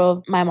a photo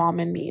of my mom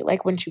and me,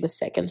 like when she was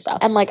sick and stuff.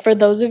 And like for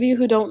those of you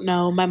who don't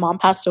know, my mom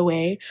passed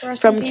away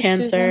from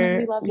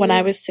cancer when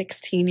I was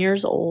 16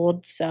 years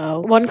old.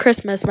 So one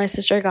Christmas, my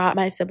sister got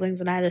my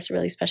siblings and I this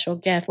really special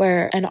gift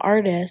where an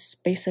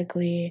artist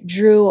basically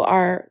drew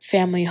our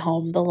family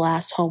home, the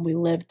last home we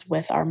lived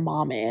with our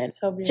mom in.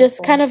 So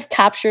just kind of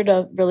captured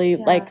a really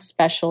like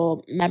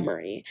special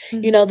memory,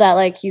 you know, that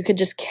like you could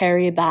just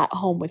carry that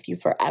home with you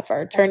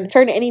forever.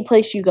 Turn any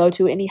place you go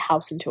to, any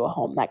house into a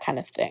home, that kind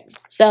of thing.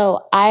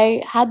 So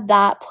I had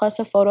that plus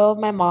a photo of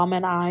my mom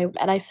and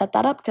I set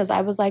that up because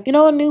I was like, you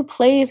know, a new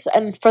place,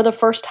 and for the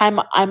first time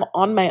I'm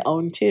on my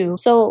own too.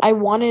 So I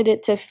wanted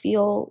it to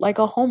feel like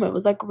a home. It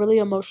was like a really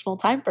emotional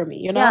time for me,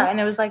 you know? Yeah, and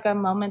it was like a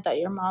moment that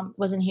your mom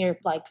wasn't here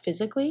like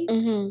physically.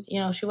 You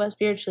know, she was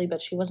spiritually,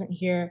 but she wasn't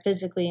here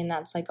physically, and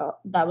that's like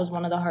that was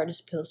one of the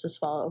hardest pills to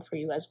swallow for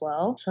you as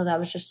well. So that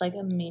was just like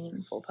a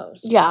meaningful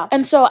post. Yeah.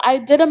 And so I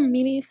did a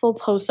meaningful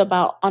post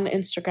on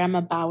Instagram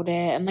about it,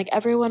 and like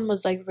everyone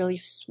was like really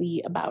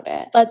sweet about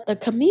it. But the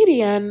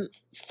comedian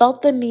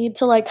felt the need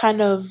to like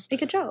kind of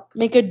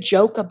make a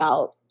joke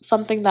about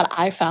something that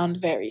I found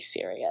very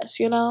serious,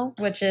 you know?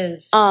 Which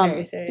is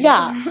very serious.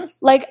 Yeah.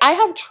 Like, I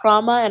have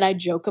trauma and I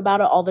joke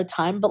about it all the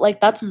time, but like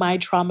that's my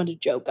trauma to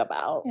joke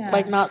about. Yeah.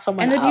 Like, not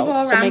someone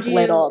else to make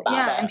little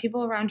about it. And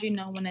people around you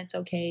know when it's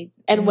okay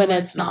and when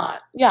it's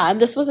not. Yeah,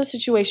 and this was a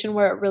situation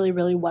where it really,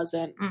 really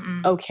wasn't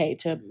okay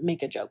to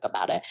make a joke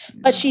about it.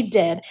 But she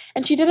did.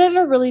 And she did it in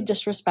a really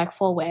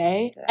disrespectful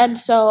way. Yeah. And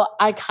so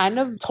I kind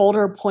of told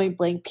her point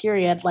blank,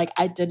 period, like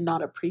I did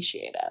not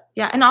appreciate it.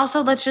 Yeah, and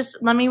also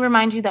let me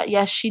remind you that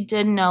yes, she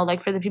did know,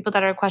 like for the people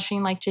that are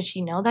questioning, like, did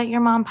she know that your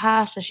mom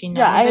passed? Does she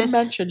know I this? had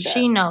mentioned it.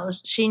 She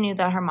knows. She knew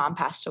that her mom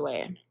passed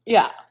away.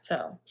 Yeah.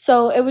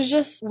 So it was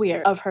just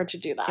weird of her to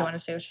do that. Do you want to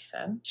say what she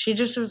said? She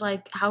just was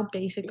like, how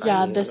basic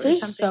are you? This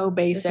is so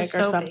basic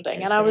or something.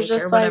 Basic, and I was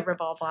just like, whatever,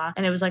 blah, blah.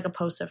 And it was like a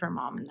post of her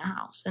mom in the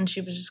house. And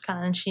she was just kind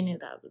of, and she knew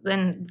that.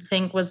 Then the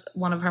thing was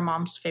one of her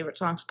mom's favorite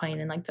songs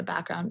playing in like the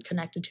background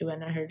connected to it.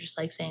 And her just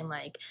like saying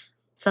like,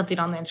 something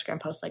on the Instagram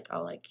post like,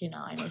 oh, like, you know,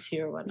 I miss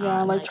you or whatnot.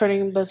 Yeah, like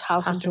turning this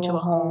house into a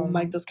home,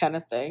 like this kind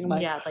of thing.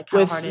 Like, yeah, like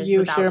how hard it is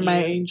without you,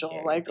 my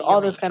angel, like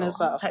all this kind of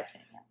stuff.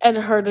 And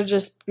her to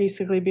just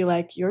basically be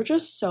like, you're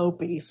just so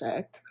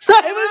basic.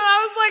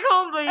 I was like,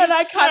 holy shit. And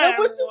I kind of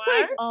was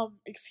just like,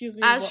 excuse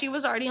me. As she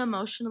was already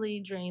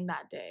emotionally drained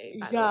that day.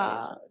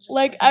 Yeah.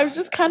 Like, I was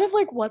just kind of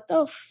like, what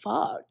the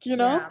fuck, you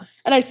know? Yeah.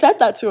 And I said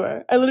that to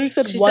her. I literally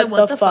said,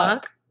 what the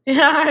fuck?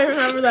 Yeah, I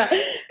remember that.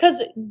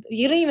 Because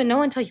you didn't even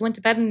know until you went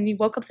to bed and you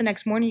woke up the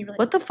next morning. You were like,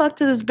 what the fuck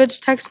did this bitch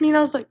text me? And I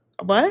was like,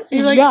 what? And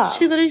you're like,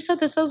 she literally said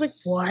this. I was like,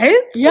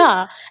 what?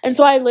 Yeah. And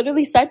so I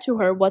literally said to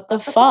her, what the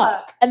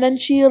fuck? And then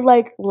she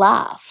like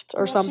laughed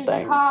or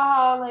something. She's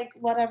like, like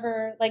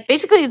whatever. Like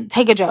basically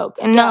take a joke.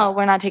 And no,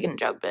 we're not taking a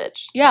joke,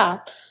 bitch. Yeah.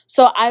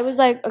 So I was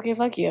like, okay,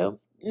 fuck you.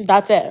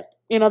 That's it.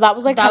 You know, that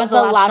was like that was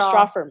the last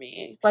straw for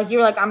me. Like you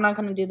were like, I'm not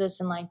going to do this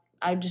and like,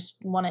 I just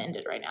want to end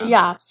it right now.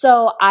 Yeah.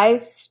 So I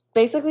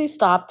basically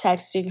stopped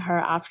texting her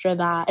after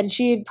that. And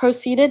she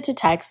proceeded to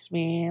text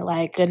me,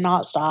 like, did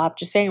not stop,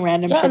 just saying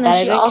random shit that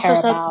I didn't care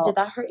about. Did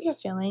that hurt your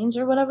feelings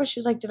or whatever? She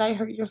was like, did I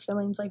hurt your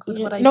feelings, like, with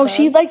what I said? No,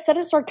 she, like, said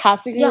it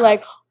sarcastically,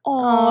 like,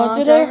 oh,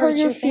 did I hurt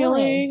your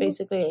feelings?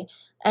 Basically.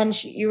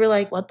 And you were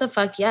like, what the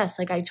fuck? Yes.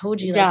 Like, I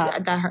told you,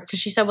 like, that hurt. Because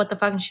she said, what the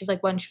fuck? And she was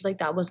like, what? And she was like,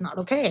 that was not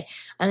okay.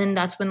 And then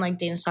that's when, like,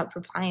 Dana stopped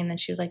replying. Then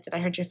she was like, did I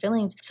hurt your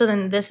feelings? So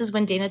then this is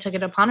when Dana took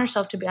it upon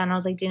herself to be, and I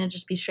was like, Dana,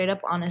 just be straight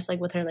up honest,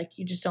 like, with her. Like,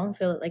 you just don't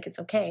feel it. Like, it's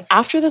okay.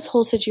 After this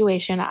whole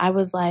situation, I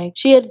was like,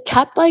 she had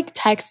kept, like,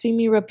 texting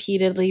me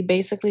repeatedly,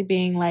 basically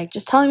being like,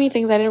 just telling me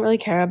things I didn't really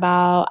care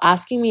about,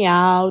 asking me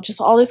out, just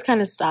all this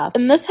kind of stuff.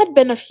 And this had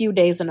been a few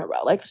days in a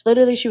row. Like,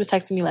 literally, she was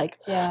texting me, like,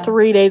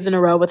 3 days in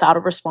a row without a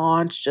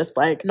response, just,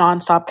 like,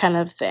 nonstop kind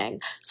of thing.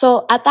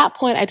 So at that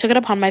point, I took it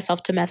upon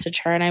myself to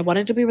message her, and I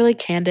wanted to be really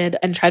candid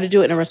and try to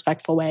do it in a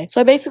respectful way. So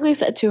I basically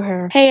said to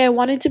her, hey, I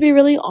wanted to be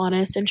really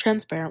honest and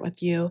transparent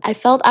with you. I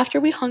felt after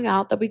we hung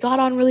out that we got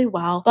on really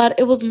well, but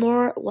it was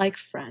more like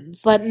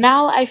friends. But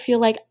now I feel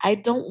like I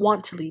don't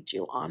want to lead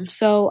you on.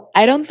 So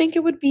I don't think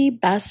it would be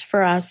best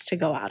for us to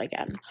go out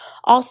again.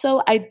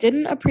 Also, I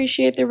didn't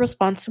appreciate the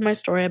response to my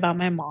story about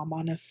my mom,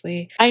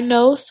 honestly. I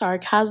know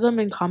sarcasm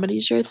and comedy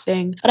is your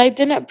thing, but I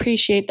didn't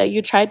appreciate that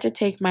you tried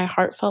to take my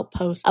heartfelt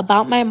post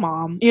about my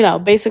mom, you know,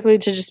 basically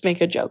to just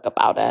make a joke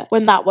about it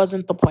when that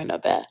wasn't the point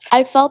of it.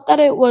 I felt that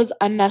it was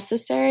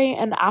unnecessary,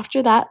 and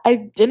after that, I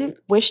didn't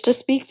wish to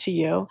speak to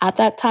you at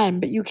that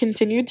time, but you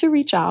continued to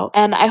reach out,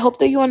 and I hope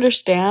that you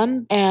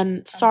understand,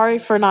 and sorry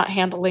for not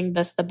handling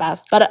this the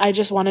best, but I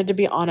just wanted to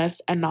be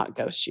honest and not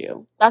ghost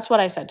you. That's what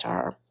I said to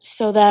her.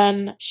 So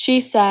then she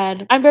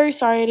said, I'm very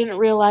sorry, I didn't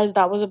realize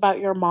that was about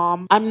your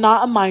mom. I'm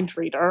not a mind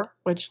reader,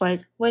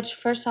 which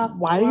first off,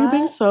 why are you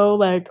being so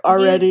like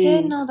already you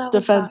did know that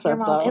defensive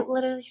was about your mom. though? It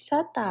literally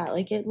said that.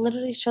 Like, it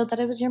literally showed that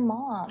it was your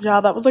mom. Yeah,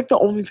 that was like the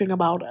only thing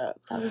about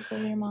it. That was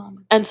your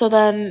mom. And so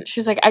then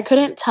she's like, I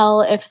couldn't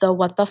tell if the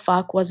what the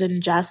fuck was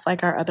in jest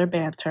like our other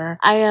banter.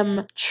 I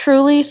am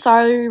truly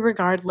sorry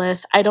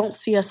regardless. I don't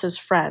see us as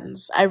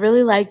friends. I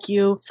really like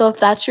you. So if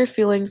that's your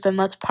feelings, then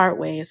let's part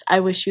ways.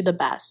 I wish you the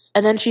best.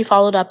 And then she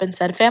followed up and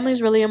said,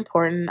 family's really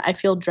important. I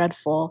feel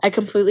dreadful. I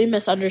completely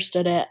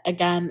misunderstood it.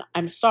 Again,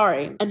 I'm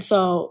sorry. And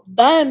so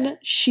then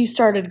she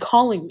started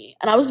calling me.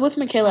 And I was with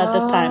Michaela at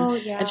this time.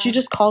 Yeah. And she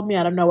just called me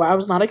out of nowhere. I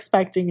was not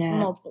expecting it.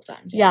 Multiple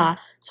times. Yeah.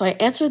 So I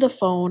answered the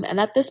phone. And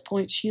at this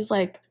point, she's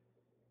like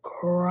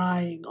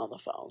crying on the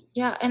phone.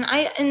 Yeah,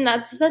 and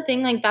that's the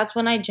thing, like, that's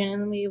when I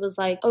genuinely was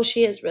like, oh,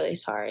 she is really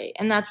sorry.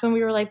 And that's when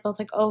we were like both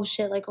like, oh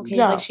shit, like, okay,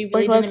 yeah, like she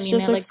really like, didn't mean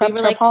just it. Like, accept we were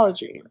her like,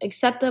 apology.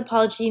 Accept the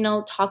apology, you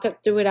know, talk it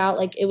through it out.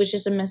 Like, it was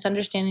just a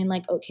misunderstanding,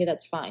 like, okay,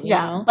 that's fine. You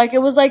know? Like,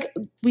 it was like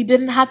we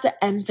didn't have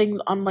to end things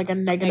on like a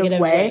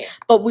negative way,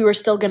 but we were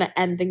still gonna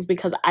end things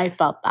because I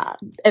felt that,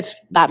 if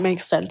that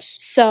makes sense.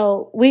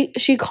 So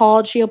she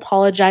called, she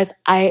apologized.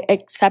 I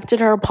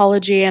accepted her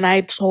apology and I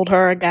told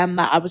her again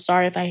that I was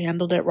sorry if I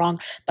handled it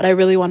wrong, but I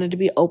really wanted to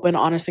be open,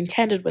 honest, and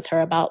candid with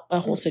her about the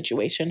whole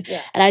situation.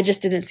 Yeah. And I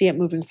just didn't see it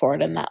moving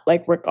forward in that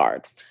like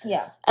regard.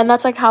 Yeah. And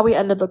that's like how we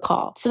ended the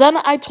call. So then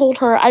I told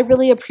her I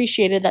really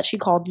appreciated that she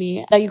called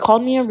me, that you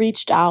called me and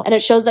reached out, and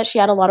it shows that she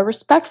had a lot of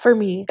respect for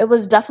me. It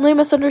was definitely a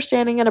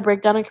misunderstanding and a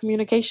breakdown in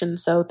communication.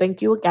 So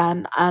thank you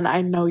again, and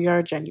I know you're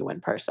a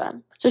genuine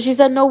person. So she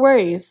said, no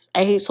worries.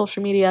 I hate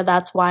social media.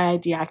 That's why I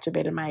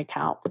deactivated my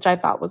account, which I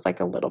thought was like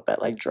a little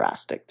bit like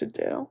drastic to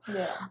do.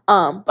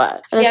 Yeah.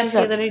 But she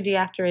literally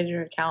deactivated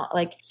her account.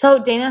 Like,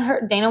 so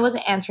Dana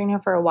wasn't answering her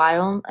for a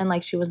while, and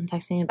like she wasn't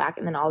texting him back,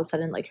 and then all of a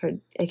sudden like her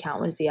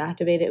account was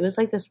deactivated. It was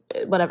like this,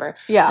 whatever.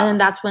 Yeah. And then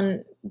that's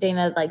when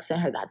Dana like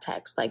sent her that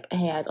text, like,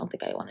 hey, I don't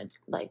think I want to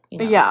like, you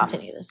know,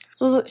 continue this.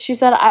 So she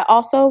said, I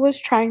also was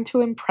trying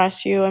to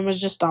impress you and was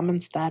just dumb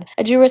instead.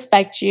 I do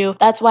respect you.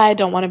 That's why I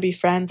don't want to be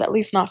friends, at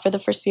least not for the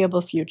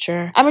foreseeable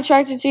future. I'm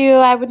attracted to you.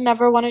 I would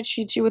never want to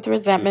treat you with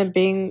resentment,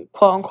 being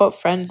quote unquote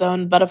friend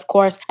zoned, but of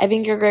course I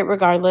think you're great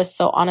regardless,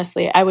 so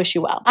honestly I wish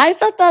you well. I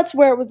thought that's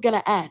where it was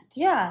gonna end.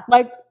 Yeah.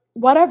 Like,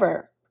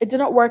 whatever. It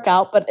didn't work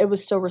out, but it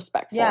was so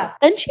respectful. Yeah.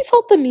 Then she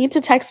felt the need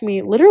to text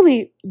me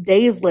literally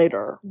days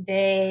later.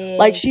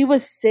 Like, she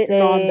was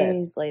sitting on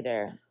this.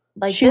 Later.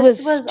 Like, she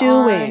was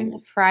stewing. On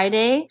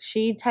Friday.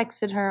 She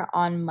texted her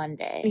on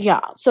Monday.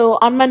 Yeah. So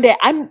on Monday,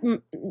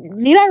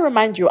 need I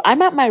remind you,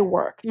 I'm at my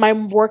work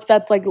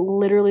that's like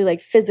literally like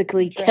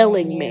physically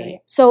killing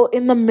me. So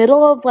in the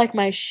middle of like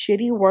my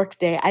shitty work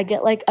day, I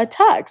get like a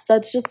text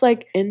that's just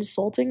like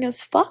insulting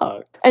as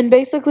fuck. And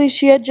basically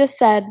she had just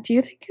said, do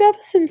you think you have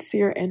a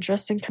sincere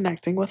interest in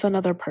connecting with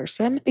another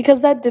person?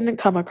 Because that didn't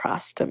come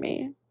across to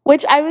me.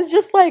 Which I was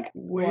just like,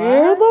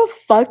 where the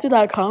fuck did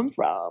that come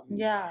from?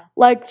 Yeah.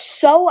 Like,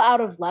 so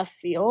out of left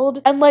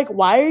field. And like,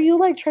 why are you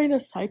like trying to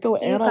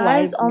psychoanalyze You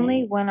guys me?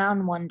 only went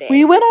on one date.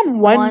 We went on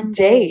one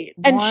date.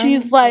 And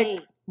she's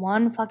like,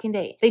 one fucking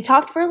date. They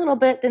talked for a little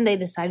bit, then they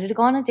decided to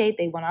go on a date.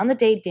 They went on the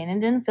date. Dana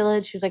didn't feel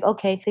it. She was like,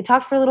 okay. They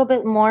talked for a little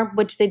bit more,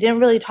 which they didn't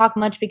really talk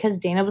much because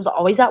Dana was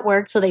always at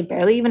work. So they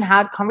barely even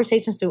had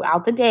conversations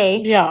throughout the day.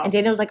 Yeah. And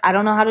Dana was like, I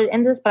don't know how to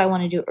end this, but I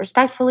want to do it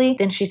respectfully.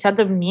 Then she said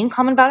the mean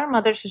comment about her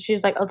mother. So she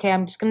was like, okay,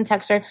 I'm just going to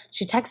text her.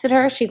 She texted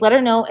her. She let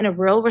her know in a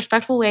real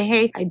respectful way.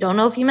 Hey, I don't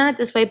know if you meant it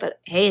this way, but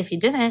hey, if you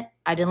didn't,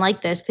 I didn't like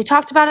this. They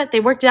talked about it.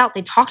 They worked it out.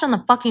 They talked on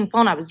the fucking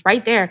phone. I was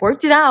right there.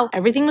 Worked it out.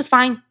 Everything was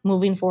fine.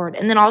 Moving forward.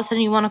 And then all of a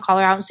sudden you want to call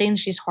her out and saying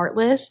she's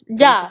heartless.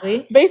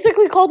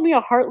 Basically called me a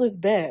heartless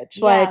bitch.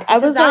 Yeah, like, I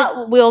was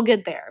like, we'll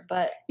get there.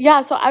 But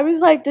yeah, so I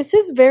was like, this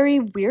is very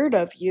weird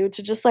of you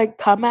to just like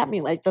come at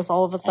me like this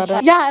all of a sudden.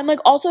 Yeah, and like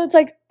also it's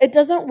like, it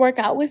doesn't work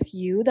out with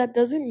you. That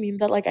doesn't mean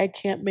that like I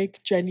can't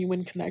make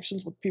genuine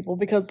connections with people,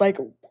 because like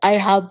I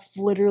have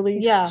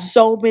literally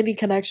so many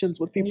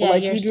connections with people.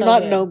 Like, you do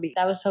not know me.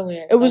 That was so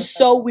weird. It was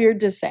so weird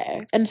to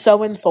say and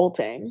so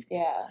insulting.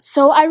 Yeah.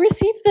 So I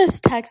received this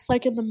text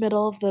like in the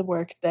middle of the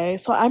workday.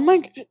 So I'm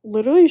like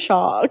literally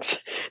shocked.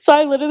 So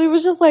I literally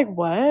was just like,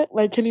 what?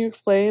 Like, can you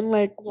explain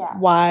like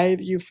why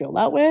you feel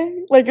that way?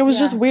 Like, it was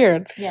just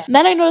weird. Yeah. And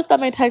then I noticed that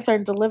my texts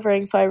aren't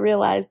delivering. So I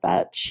realized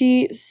that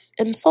she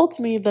insults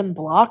me, then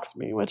blocks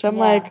me, which I'm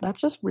like, that's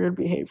just weird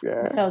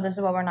behavior. So this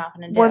is what we're not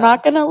going to do. We're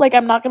not going to like,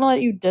 I'm not going to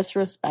let you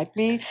disrespect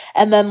me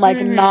and then like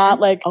not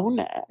like own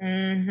it.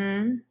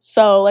 Mm-hmm.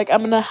 So like, I'm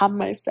going to have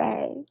my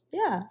say.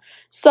 Yeah.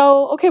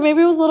 So, okay,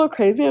 maybe it was a little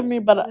crazy of me,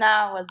 but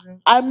no, it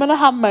wasn't. I'm going to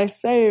have my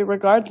say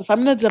regardless.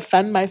 I'm going to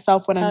defend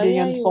myself when I'm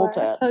being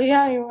insulted. Oh,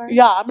 yeah, you are.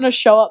 Yeah, I'm going to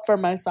show up for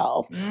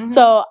myself. Mm-hmm.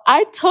 So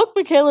I took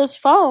Michaela's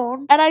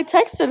phone and I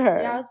texted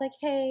her. Yeah, I was like,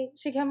 hey,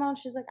 she came out.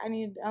 She's like, I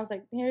was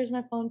like, here's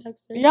my phone,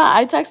 text her. Yeah,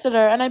 I texted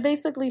her and I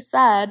basically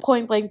said,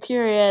 point blank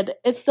period,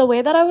 it's the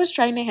way that I was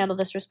trying to handle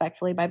this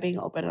respectfully by being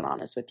open and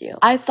honest with you.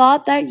 I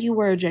thought that you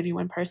were a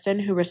genuine person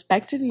who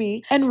respected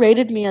me and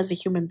rated me as a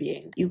human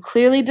being. You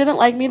clearly didn't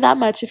like me that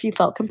much if you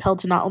felt compelled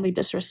to not only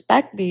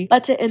disrespect me,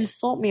 but to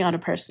insult me on a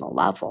personal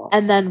level.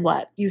 And then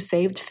what? You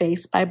saved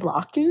face by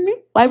blocking me?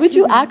 Why would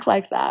you act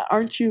like that?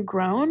 Aren't you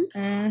grown?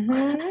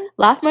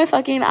 Laugh my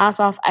fucking ass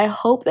off. I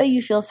hope that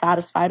you feel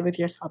satisfied with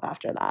yourself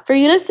after that. For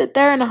you to sit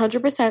there and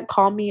 100%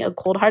 call me a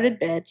cold-hearted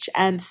bitch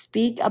and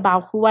speak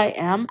about who I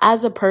am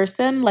as a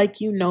person,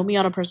 like you know me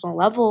on a personal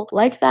level,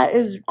 like that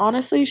is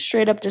honestly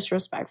straight up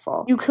disrespectful.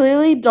 You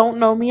clearly don't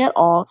know me at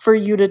all. For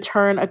you to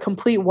turn a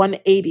complete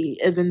 180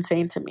 is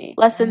insane to me.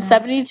 Less than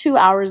 72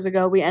 hours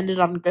ago, we ended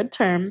on good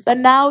terms, but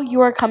now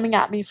you are coming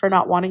at me for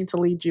not wanting to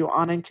lead you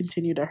on and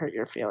continue to hurt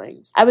your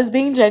feelings. I was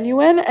being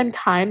genuine and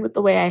kind with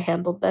the way I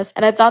handled this,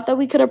 and I thought that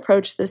we could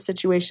approach this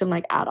situation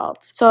like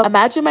adults. So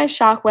imagine my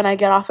shock when I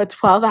get off a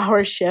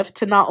 12-hour shift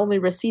to not only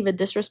receive a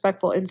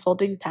disrespectful,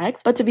 insulting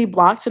text, but to be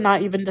blocked to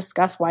not even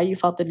discuss why you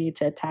felt the need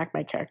to attack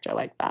my character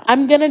like that.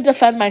 I'm gonna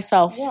defend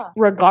myself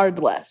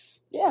regardless.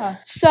 Yeah.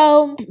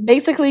 So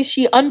basically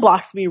she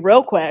unblocks me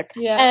real quick.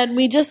 Yeah. And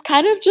we just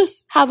kind of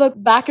just have a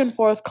back and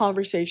forth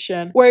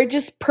conversation where it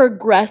just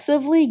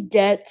progressively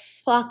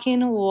gets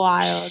fucking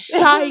wild.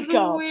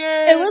 Psycho.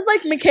 Weird. It was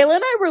like Michaela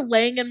and I were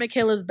laying in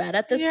Michaela's bed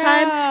at this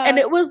time. And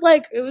it was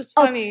like it was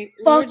funny.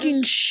 A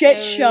fucking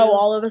shit show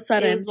all of a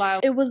sudden. It was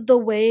wild. It was the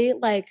way,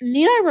 like,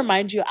 need I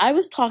remind you, I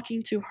was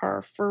talking to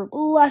her for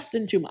less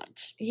than 2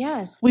 months.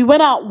 Yes. We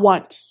went out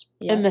once.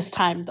 In this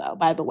time, though,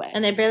 by the way.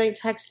 And they barely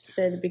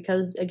texted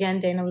because, again,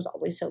 Dana was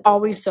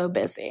always so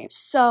busy.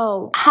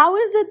 So how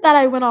is it that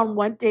I went on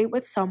one date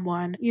with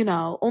someone, you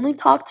know, only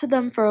talked to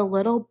them for a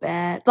little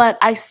bit, but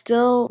I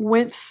still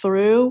went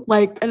through,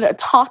 like, a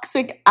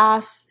toxic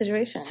ass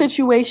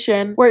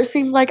situation where it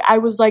seemed like I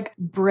was, like,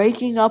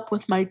 breaking up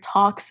with my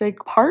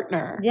toxic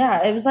partner.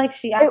 Yeah, it was like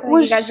she asked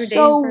me, you guys were dating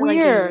for, like,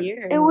 a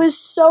year. It was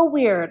so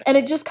weird. And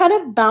it just kind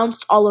of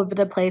bounced all over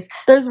the place.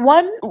 There's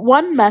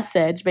one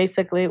message,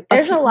 basically.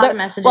 There's a lot of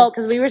messages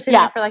because we were sitting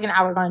there for like an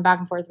hour going back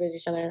and forth with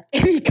each other.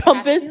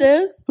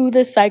 Encompasses who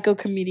this psycho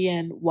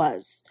comedian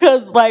was.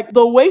 Because like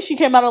the way she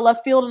came out of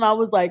left field and I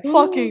was like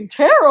fucking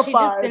terrified. She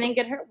just didn't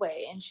get her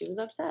way and she was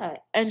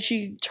upset. And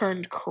she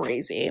turned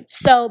crazy.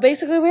 So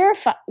basically we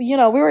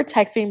were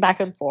texting back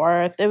and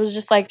forth. It was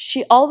just like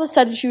all of a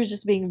sudden she was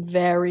just being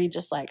very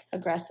just like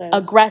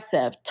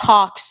aggressive,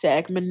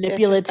 toxic,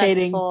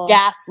 manipulating,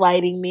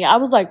 gaslighting me. I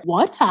was like,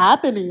 what's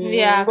happening?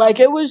 Yeah.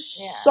 Like it was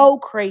so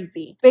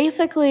crazy.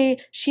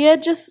 Basically, she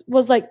had just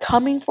was like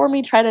coming for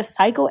me, try to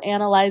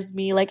psychoanalyze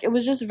me. Like it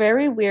was just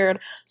very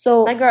weird.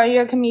 So like, girl,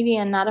 you're a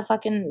comedian, not a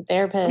fucking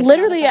therapist.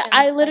 Literally,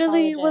 I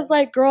literally was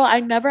like, girl, I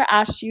never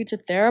asked you to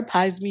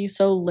therapize me.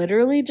 So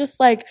literally just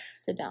like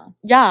sit down.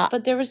 Yeah.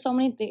 But there were so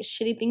many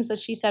shitty things that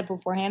she said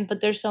beforehand,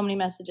 but there's so many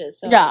messages.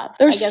 So yeah.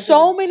 There's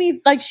so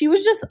many, like she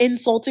was just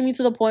insulting me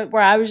to the point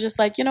where I was just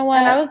like, you know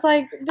what? And I was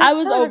like, I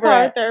was over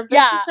it.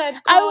 Yeah.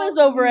 I was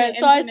over it.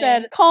 So I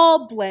said,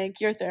 call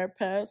blank your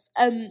therapist.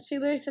 And she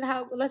literally said,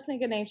 let's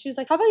make a name. She was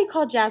like, how about you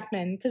call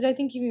Jasmine? Because I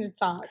think you need to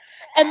talk.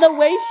 And the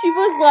way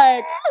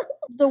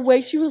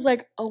she was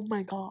like, oh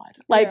my God.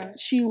 Like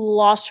she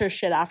lost her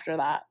shit after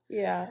that.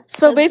 Yeah.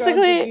 So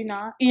basically,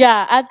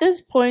 at this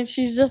point,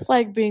 she's just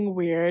like being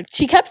weird.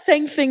 She kept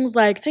saying things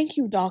like, thank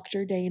you,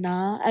 Dr.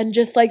 Dana. And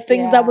just like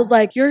things that was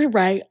like, you're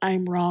right,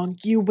 I'm wrong.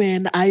 You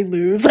win, I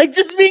lose. Like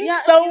just being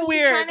so she was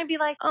weird. Just trying to be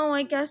like, oh,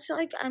 I guess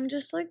like I'm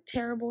just like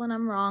terrible and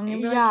I'm wrong.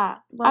 And like,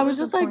 I was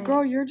just like,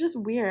 girl, you're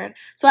just weird.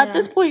 So at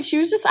this point, she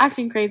was just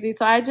acting crazy.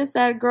 So I just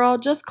said, girl,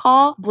 just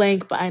call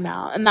blank by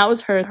now. And that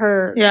was her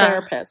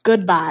therapist.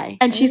 Goodbye.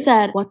 And she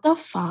said, what the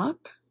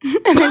fuck?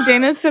 And then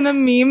Dana sent a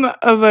meme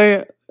of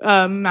a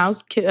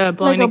mouse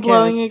blowing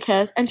a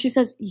kiss. And she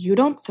says, you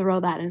don't throw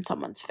that in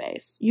someone's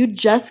face. You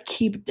just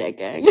keep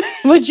digging.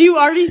 But you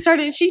already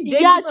started. She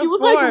digged Yeah, she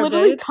was like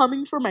literally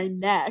coming for my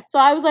neck. So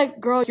I was like,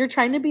 girl, you're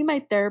trying to be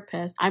my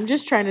therapist. I'm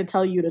just trying to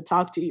tell you to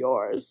talk to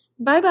yours.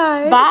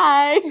 Bye-bye.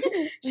 Bye.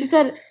 She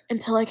said,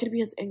 until I could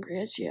be as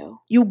angry as you.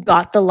 You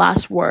got the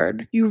last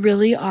word. You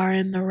really are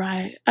in the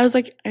right. I was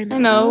like, I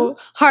know.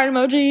 Heart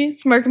emoji,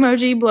 smirk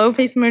emoji, blow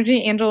face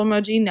emoji, angel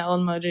emoji, nail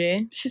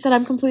emoji. She said,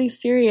 I'm completely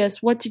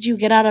serious. What did you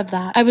get out of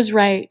that? I was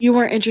right. You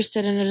weren't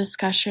interested in a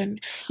discussion.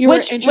 You were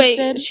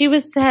interested. Wait, she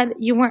said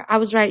you weren't. I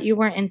was right. You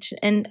weren't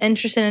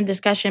interested in a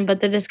discussion, but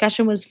the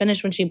discussion was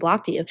finished when she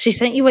blocked you. She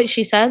sent you what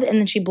she said, and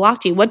then she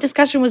blocked you. What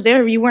discussion was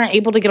there if you weren't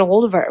able to get a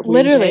hold of her?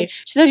 Literally.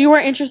 She said you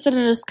weren't interested in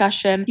a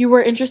discussion. You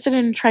were interested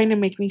in trying to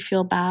make me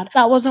feel bad.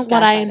 That wasn't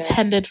what I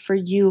intended for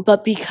you,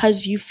 but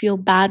because you feel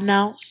bad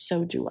now,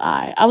 so do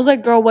I. I was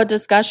like, girl, what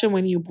discussion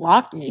when you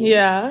blocked me?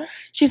 Yeah.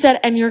 She said,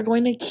 and you're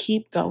going to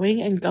keep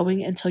going and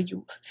going until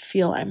you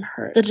feel I'm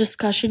hurt. The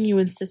discussion you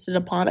insisted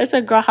upon. I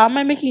said, girl, how am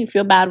I making you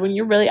feel bad when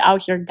you're really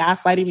out here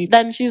gaslighting me?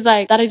 Then she's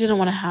like, that I didn't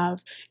want to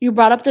have. You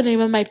brought up the name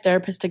of my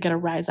therapist to get a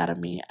rise out of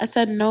me. I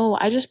said, no,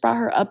 I just brought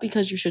her up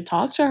because you should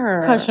talk to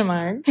her. Question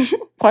mark.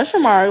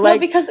 Question mark.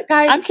 Like, no, because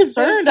guys, I'm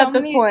concerned at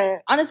this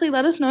point. Honestly,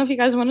 let us know if you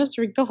guys want us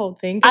to read the whole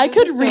thing. I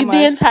could read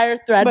the entire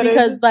thread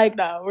because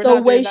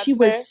the way she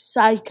was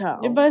psycho.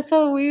 But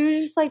so we were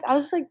just like, I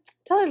was just like,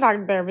 tell her to talk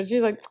to a therapist.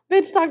 She's like,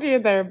 bitch, talk to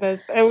your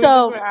therapist. And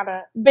so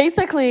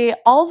basically,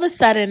 all of a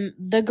sudden,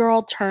 the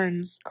girl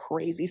turns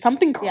crazy.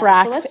 Something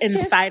cracks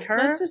inside her.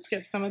 Let's just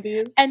skip some of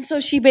these. And so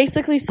she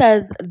basically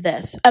says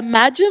this.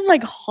 Imagine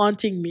like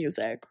haunting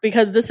music,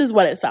 because this is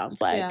what it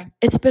sounds like. Yeah.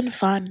 It's been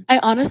fun. I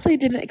honestly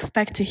didn't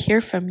expect to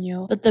hear from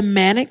you, but the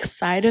manic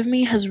side of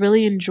me has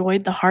really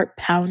enjoyed the heart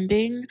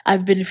pounding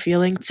I've been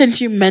feeling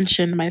since you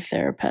mentioned my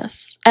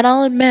therapist. And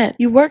I'll admit,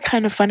 you were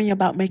kind of funny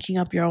about making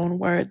up your own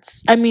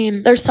words. I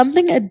mean, there's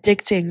something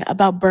addicting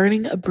about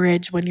burning a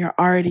bridge when you're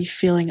already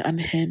feeling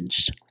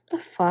unhinged. The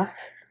fuck?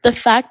 The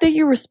fact that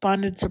you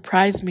responded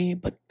surprised me,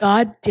 but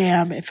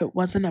goddamn if it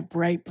wasn't a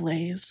bright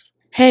blaze.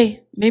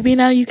 Hey, maybe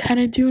now you kind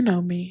of do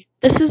know me.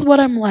 This is what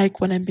I'm like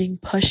when I'm being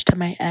pushed to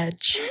my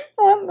edge.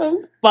 What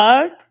the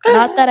fuck?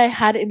 Not that I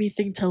had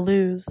anything to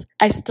lose.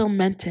 I still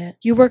meant it.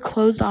 You were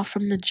closed off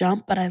from the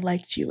jump, but I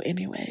liked you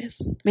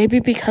anyways. Maybe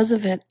because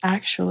of it,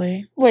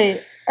 actually.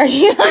 Wait, are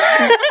you...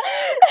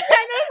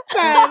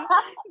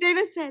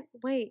 Dana said,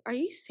 wait, are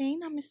you saying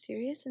I'm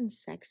mysterious and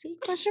sexy?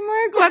 That's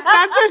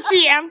what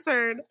she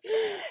answered.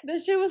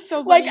 This shit was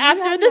so funny. Like,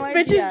 after this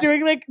bitch is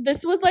doing, like,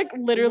 this was, like,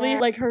 literally,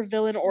 like, her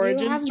villain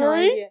origin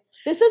story.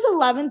 This is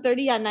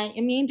 11:30 at night,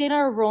 and me and Dana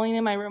are rolling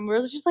in my room.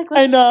 We're just like,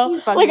 I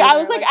know. Like, I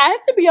was like, I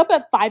have to be up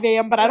at 5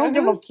 a.m., but I don't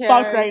give a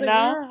fuck right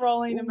now. We're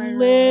rolling in my room.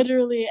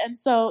 Literally. And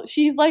so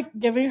she's, like,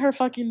 giving her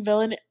fucking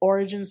villain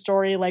origin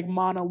story, like,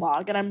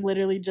 monologue. And I'm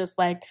literally just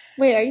like...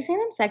 Wait, are you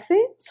saying I'm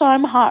sexy? So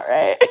I'm hot,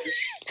 right?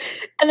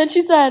 And then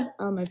she said...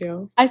 Oh, my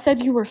God. I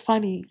said you were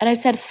funny. And I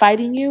said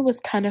fighting you was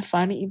kind of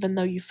fun, even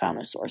though you found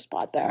a sore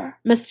spot there.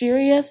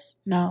 Mysterious?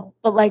 No.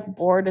 But, like,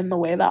 bored in the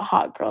way that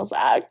hot girls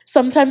act.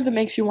 Sometimes it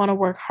makes you want to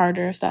work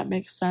harder, if that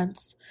makes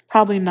sense.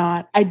 Probably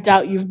not. I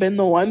doubt you've been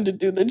the one to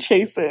do the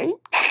chasing.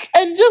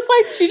 And just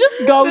like, she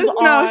just goes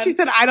on. No, she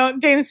said,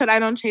 Dana said, I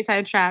don't chase, I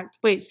attract.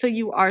 Wait, so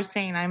you are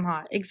saying I'm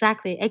hot.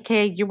 Exactly.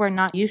 AKA, you were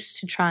not used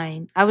to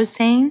trying. I was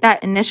saying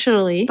that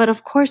initially, but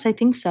of course I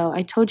think so.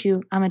 I told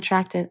you I'm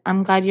attracted.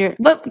 I'm glad you're...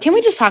 But can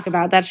we just talk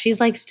about that? She's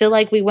like, still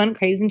like, we went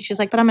crazy and she's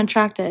like, but I'm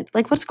attracted.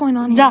 Like, what's going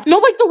on here? Yeah. No,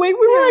 like the way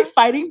we were like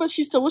fighting, but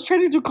she still was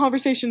trying to do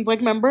conversations. Like,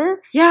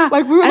 remember? Yeah.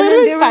 Like we were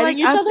literally fighting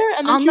each other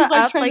and then she was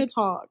like trying to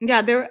talk.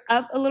 Yeah, they were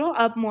up a little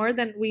up more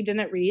than we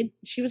didn't read.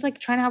 She was like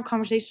trying to have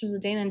conversations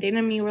with Dana, and Dana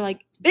and me were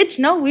like, bitch,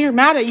 no, we're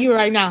mad at you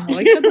right now.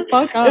 Like, shut the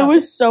fuck up. It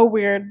was so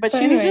weird. But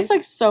she was just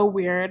like so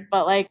weird.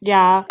 But like,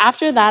 yeah.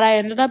 After that, I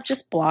ended up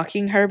just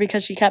blocking her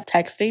because she kept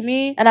texting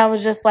me. And I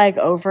was just like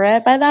over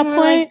it by that point.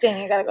 Like,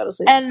 dang, I gotta go to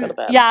sleep. And let's go to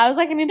bed. Yeah, I was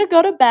like, I need to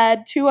go to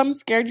bed too. I'm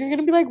scared you're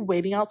gonna be like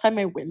waiting outside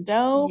my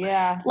window.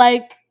 Yeah.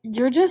 Like,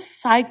 you're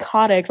just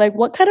psychotic. Like,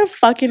 what kind of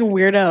fucking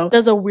weirdo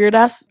does a weird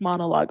ass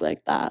monologue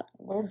like that?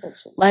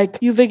 Like,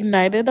 you've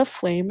ignited a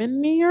flame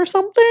in me or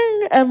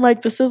something, and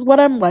like, this is what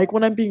I'm like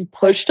when I'm being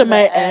pushed to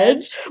my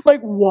edge.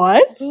 Like,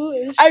 what?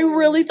 I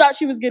really thought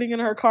she was getting in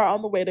her car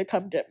on the way to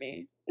come get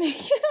me.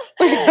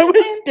 Like, I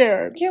was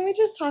scared. Can we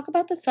just talk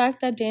about the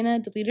fact that Dana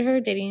deleted her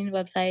dating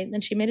website,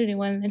 then she made a new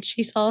one, and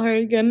she saw her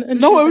again?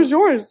 And no, it was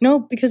yours. No,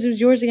 because it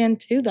was yours again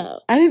too, though.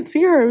 I didn't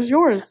see her. It was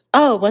yours.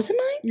 Oh, was it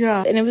mine?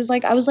 Yeah. And it was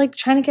like, I was like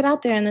trying to get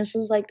out there, and this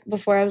was like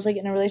before I was like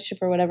in a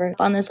relationship or whatever,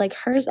 on this like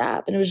Hers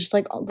app, and it was just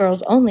like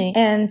girls only.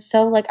 And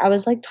so like I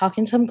was like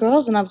talking to some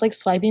girls, and I was like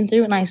swiping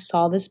through, and I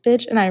saw this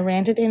bitch, and I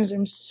ran to Dana's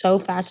room so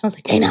fast, and I was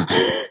like, Dana,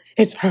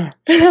 it's her.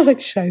 And I was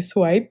like, should I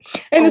swipe?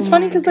 And it's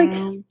funny because like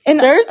in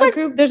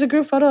there's a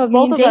group photo of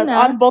me and Dana.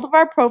 On both of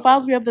our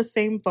profiles, we have the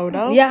same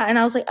photo. Yeah, and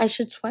I was like, I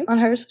should swipe on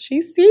her so she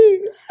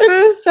sees. And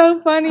it was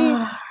so funny.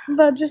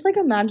 But just like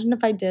imagine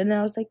if I did, and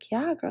I was like,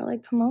 yeah, girl,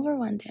 like come over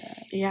one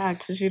day. Yeah,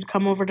 because she'd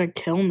come over to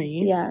kill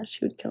me. Yeah,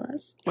 she would kill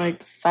us.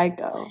 Like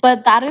psycho.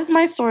 But that is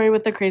my story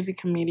with the crazy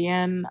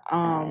comedian.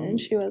 And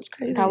she was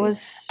crazy. That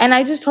was... And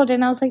I just told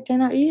Dana, I was like,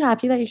 Dana, are you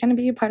happy that you're going to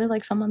be a part of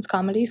like someone's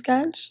comedy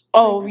sketch?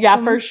 Oh, like, yeah,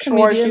 for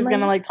sure. She's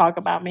going to like talk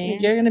about me.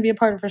 You're going to be a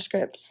part of her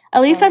scripts.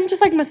 At least I'm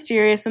just like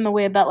mysterious in the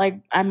way that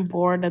like I'm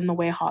bored in the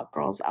way hot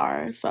girls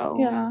are. So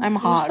yeah, I'm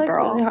hot, just, like,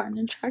 girl. Really hot and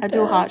attractive. I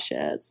do hot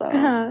shit. So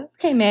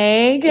okay,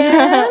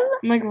 Megan.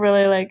 I'm like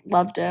really like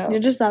loved it. You're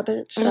just that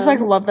bitch. I just like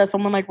love that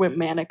someone like went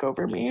manic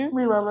over me.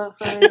 We love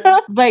it for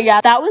you. But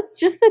yeah, that was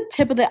just the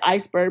tip of the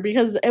iceberg,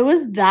 because it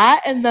was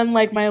that, and then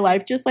like my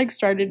life just like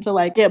started to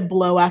like get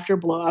blow after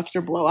blow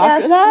after blow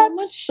after that. So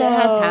much shit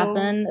has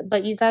happened,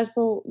 but you guys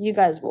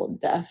will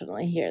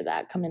definitely hear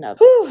that coming up.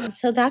 Whew.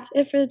 So that's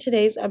it for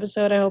today's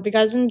episode. I hope you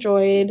guys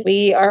enjoyed.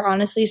 We are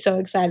honestly so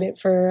excited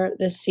for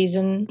this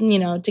season, you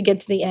know, to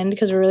get to the end,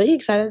 because we're really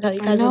excited to tell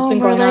you guys what's been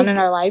going on in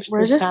our lives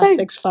this past like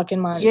 6 fucking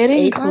months.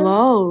 Getting 8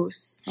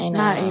 close. I know.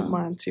 Not 8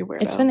 months, you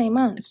weirdo. It's been 8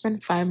 months. It's been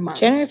 5 months.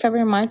 January,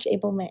 February, March,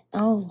 April, May.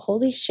 Oh,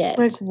 holy shit.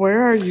 Like,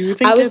 where are you?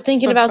 I was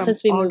thinking about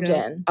since we moved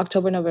in.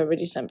 October, November,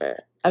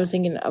 December. I was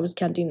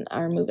counting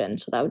our move-in,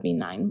 so that would be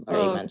 9 or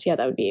 8 months. Yeah,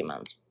 that would be 8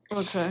 months.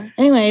 Okay.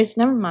 Anyways,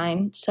 never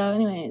mind. So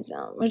anyways,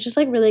 we're just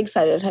like really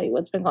excited to tell you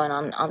what's been going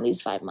on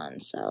these 5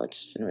 months. So it's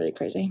just been really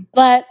crazy.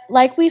 But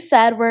like we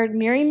said, we're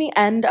nearing the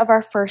end of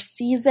our first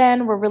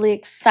season. We're really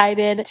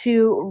excited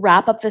to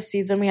wrap up the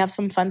season. We have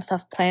some fun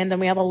stuff planned, and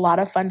we have a lot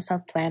of fun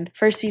stuff planned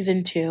for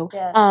season 2,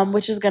 Yes.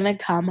 which is going to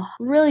come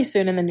really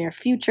soon in the near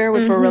future,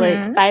 which we're really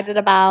excited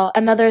about.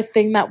 Another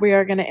thing that we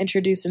are going to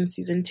introduce in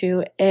season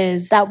 2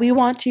 is that we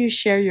want to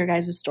share your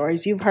guys'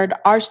 stories. You've heard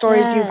our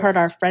stories, you've heard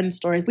our friends'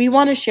 stories. We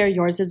want to share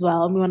yours as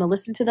well, and we want to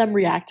listen to them,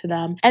 react to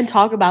them, and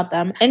talk about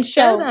them. And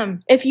share them.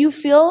 If you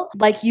feel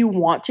like you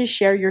want to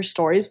share your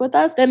stories with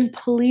us, then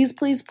please,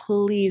 please,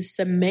 please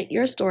submit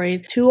your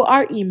stories to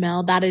our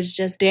email. That is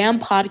just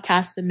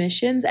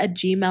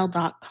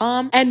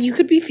damnpodcastsubmissions@gmail.com. And you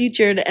could be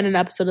featured in an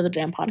episode of the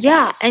Damn Podcast.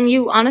 Yeah, and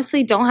you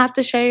honestly don't have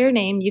to share your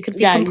name. You could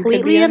be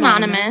completely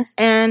anonymous,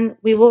 and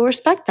we will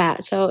respect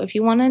that. So if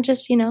you want to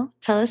just,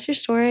 tell us your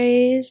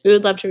stories, we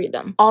would love to read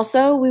them.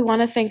 Also, we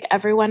want to thank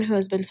everyone who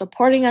has been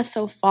supporting us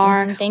so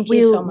far. Thank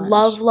you so much. We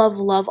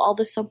love all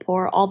the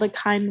support, all the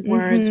kind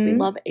words. We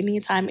love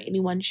anytime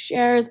anyone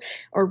shares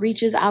or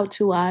reaches out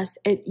to us.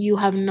 You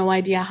have no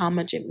idea how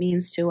much it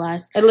means to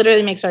us. It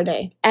literally makes our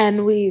day.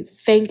 And we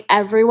thank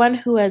everyone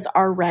who has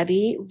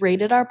already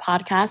rated our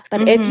podcast.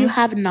 But if you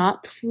have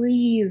not,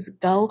 please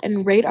go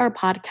and rate our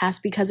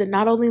podcast, because it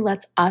not only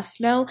lets us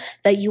know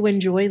that you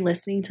enjoy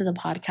listening to the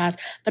podcast,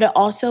 but it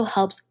also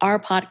helps our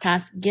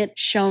podcast get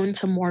shown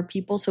to more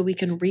people so we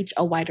can reach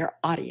a wider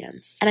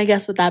audience. And I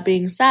guess with that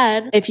being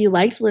said, if you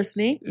liked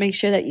listening, make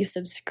sure that you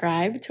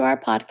subscribe to our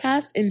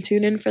podcast and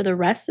tune in for the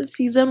rest of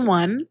season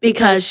 1,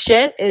 because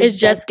shit is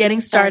just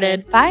getting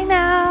started. Bye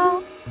now.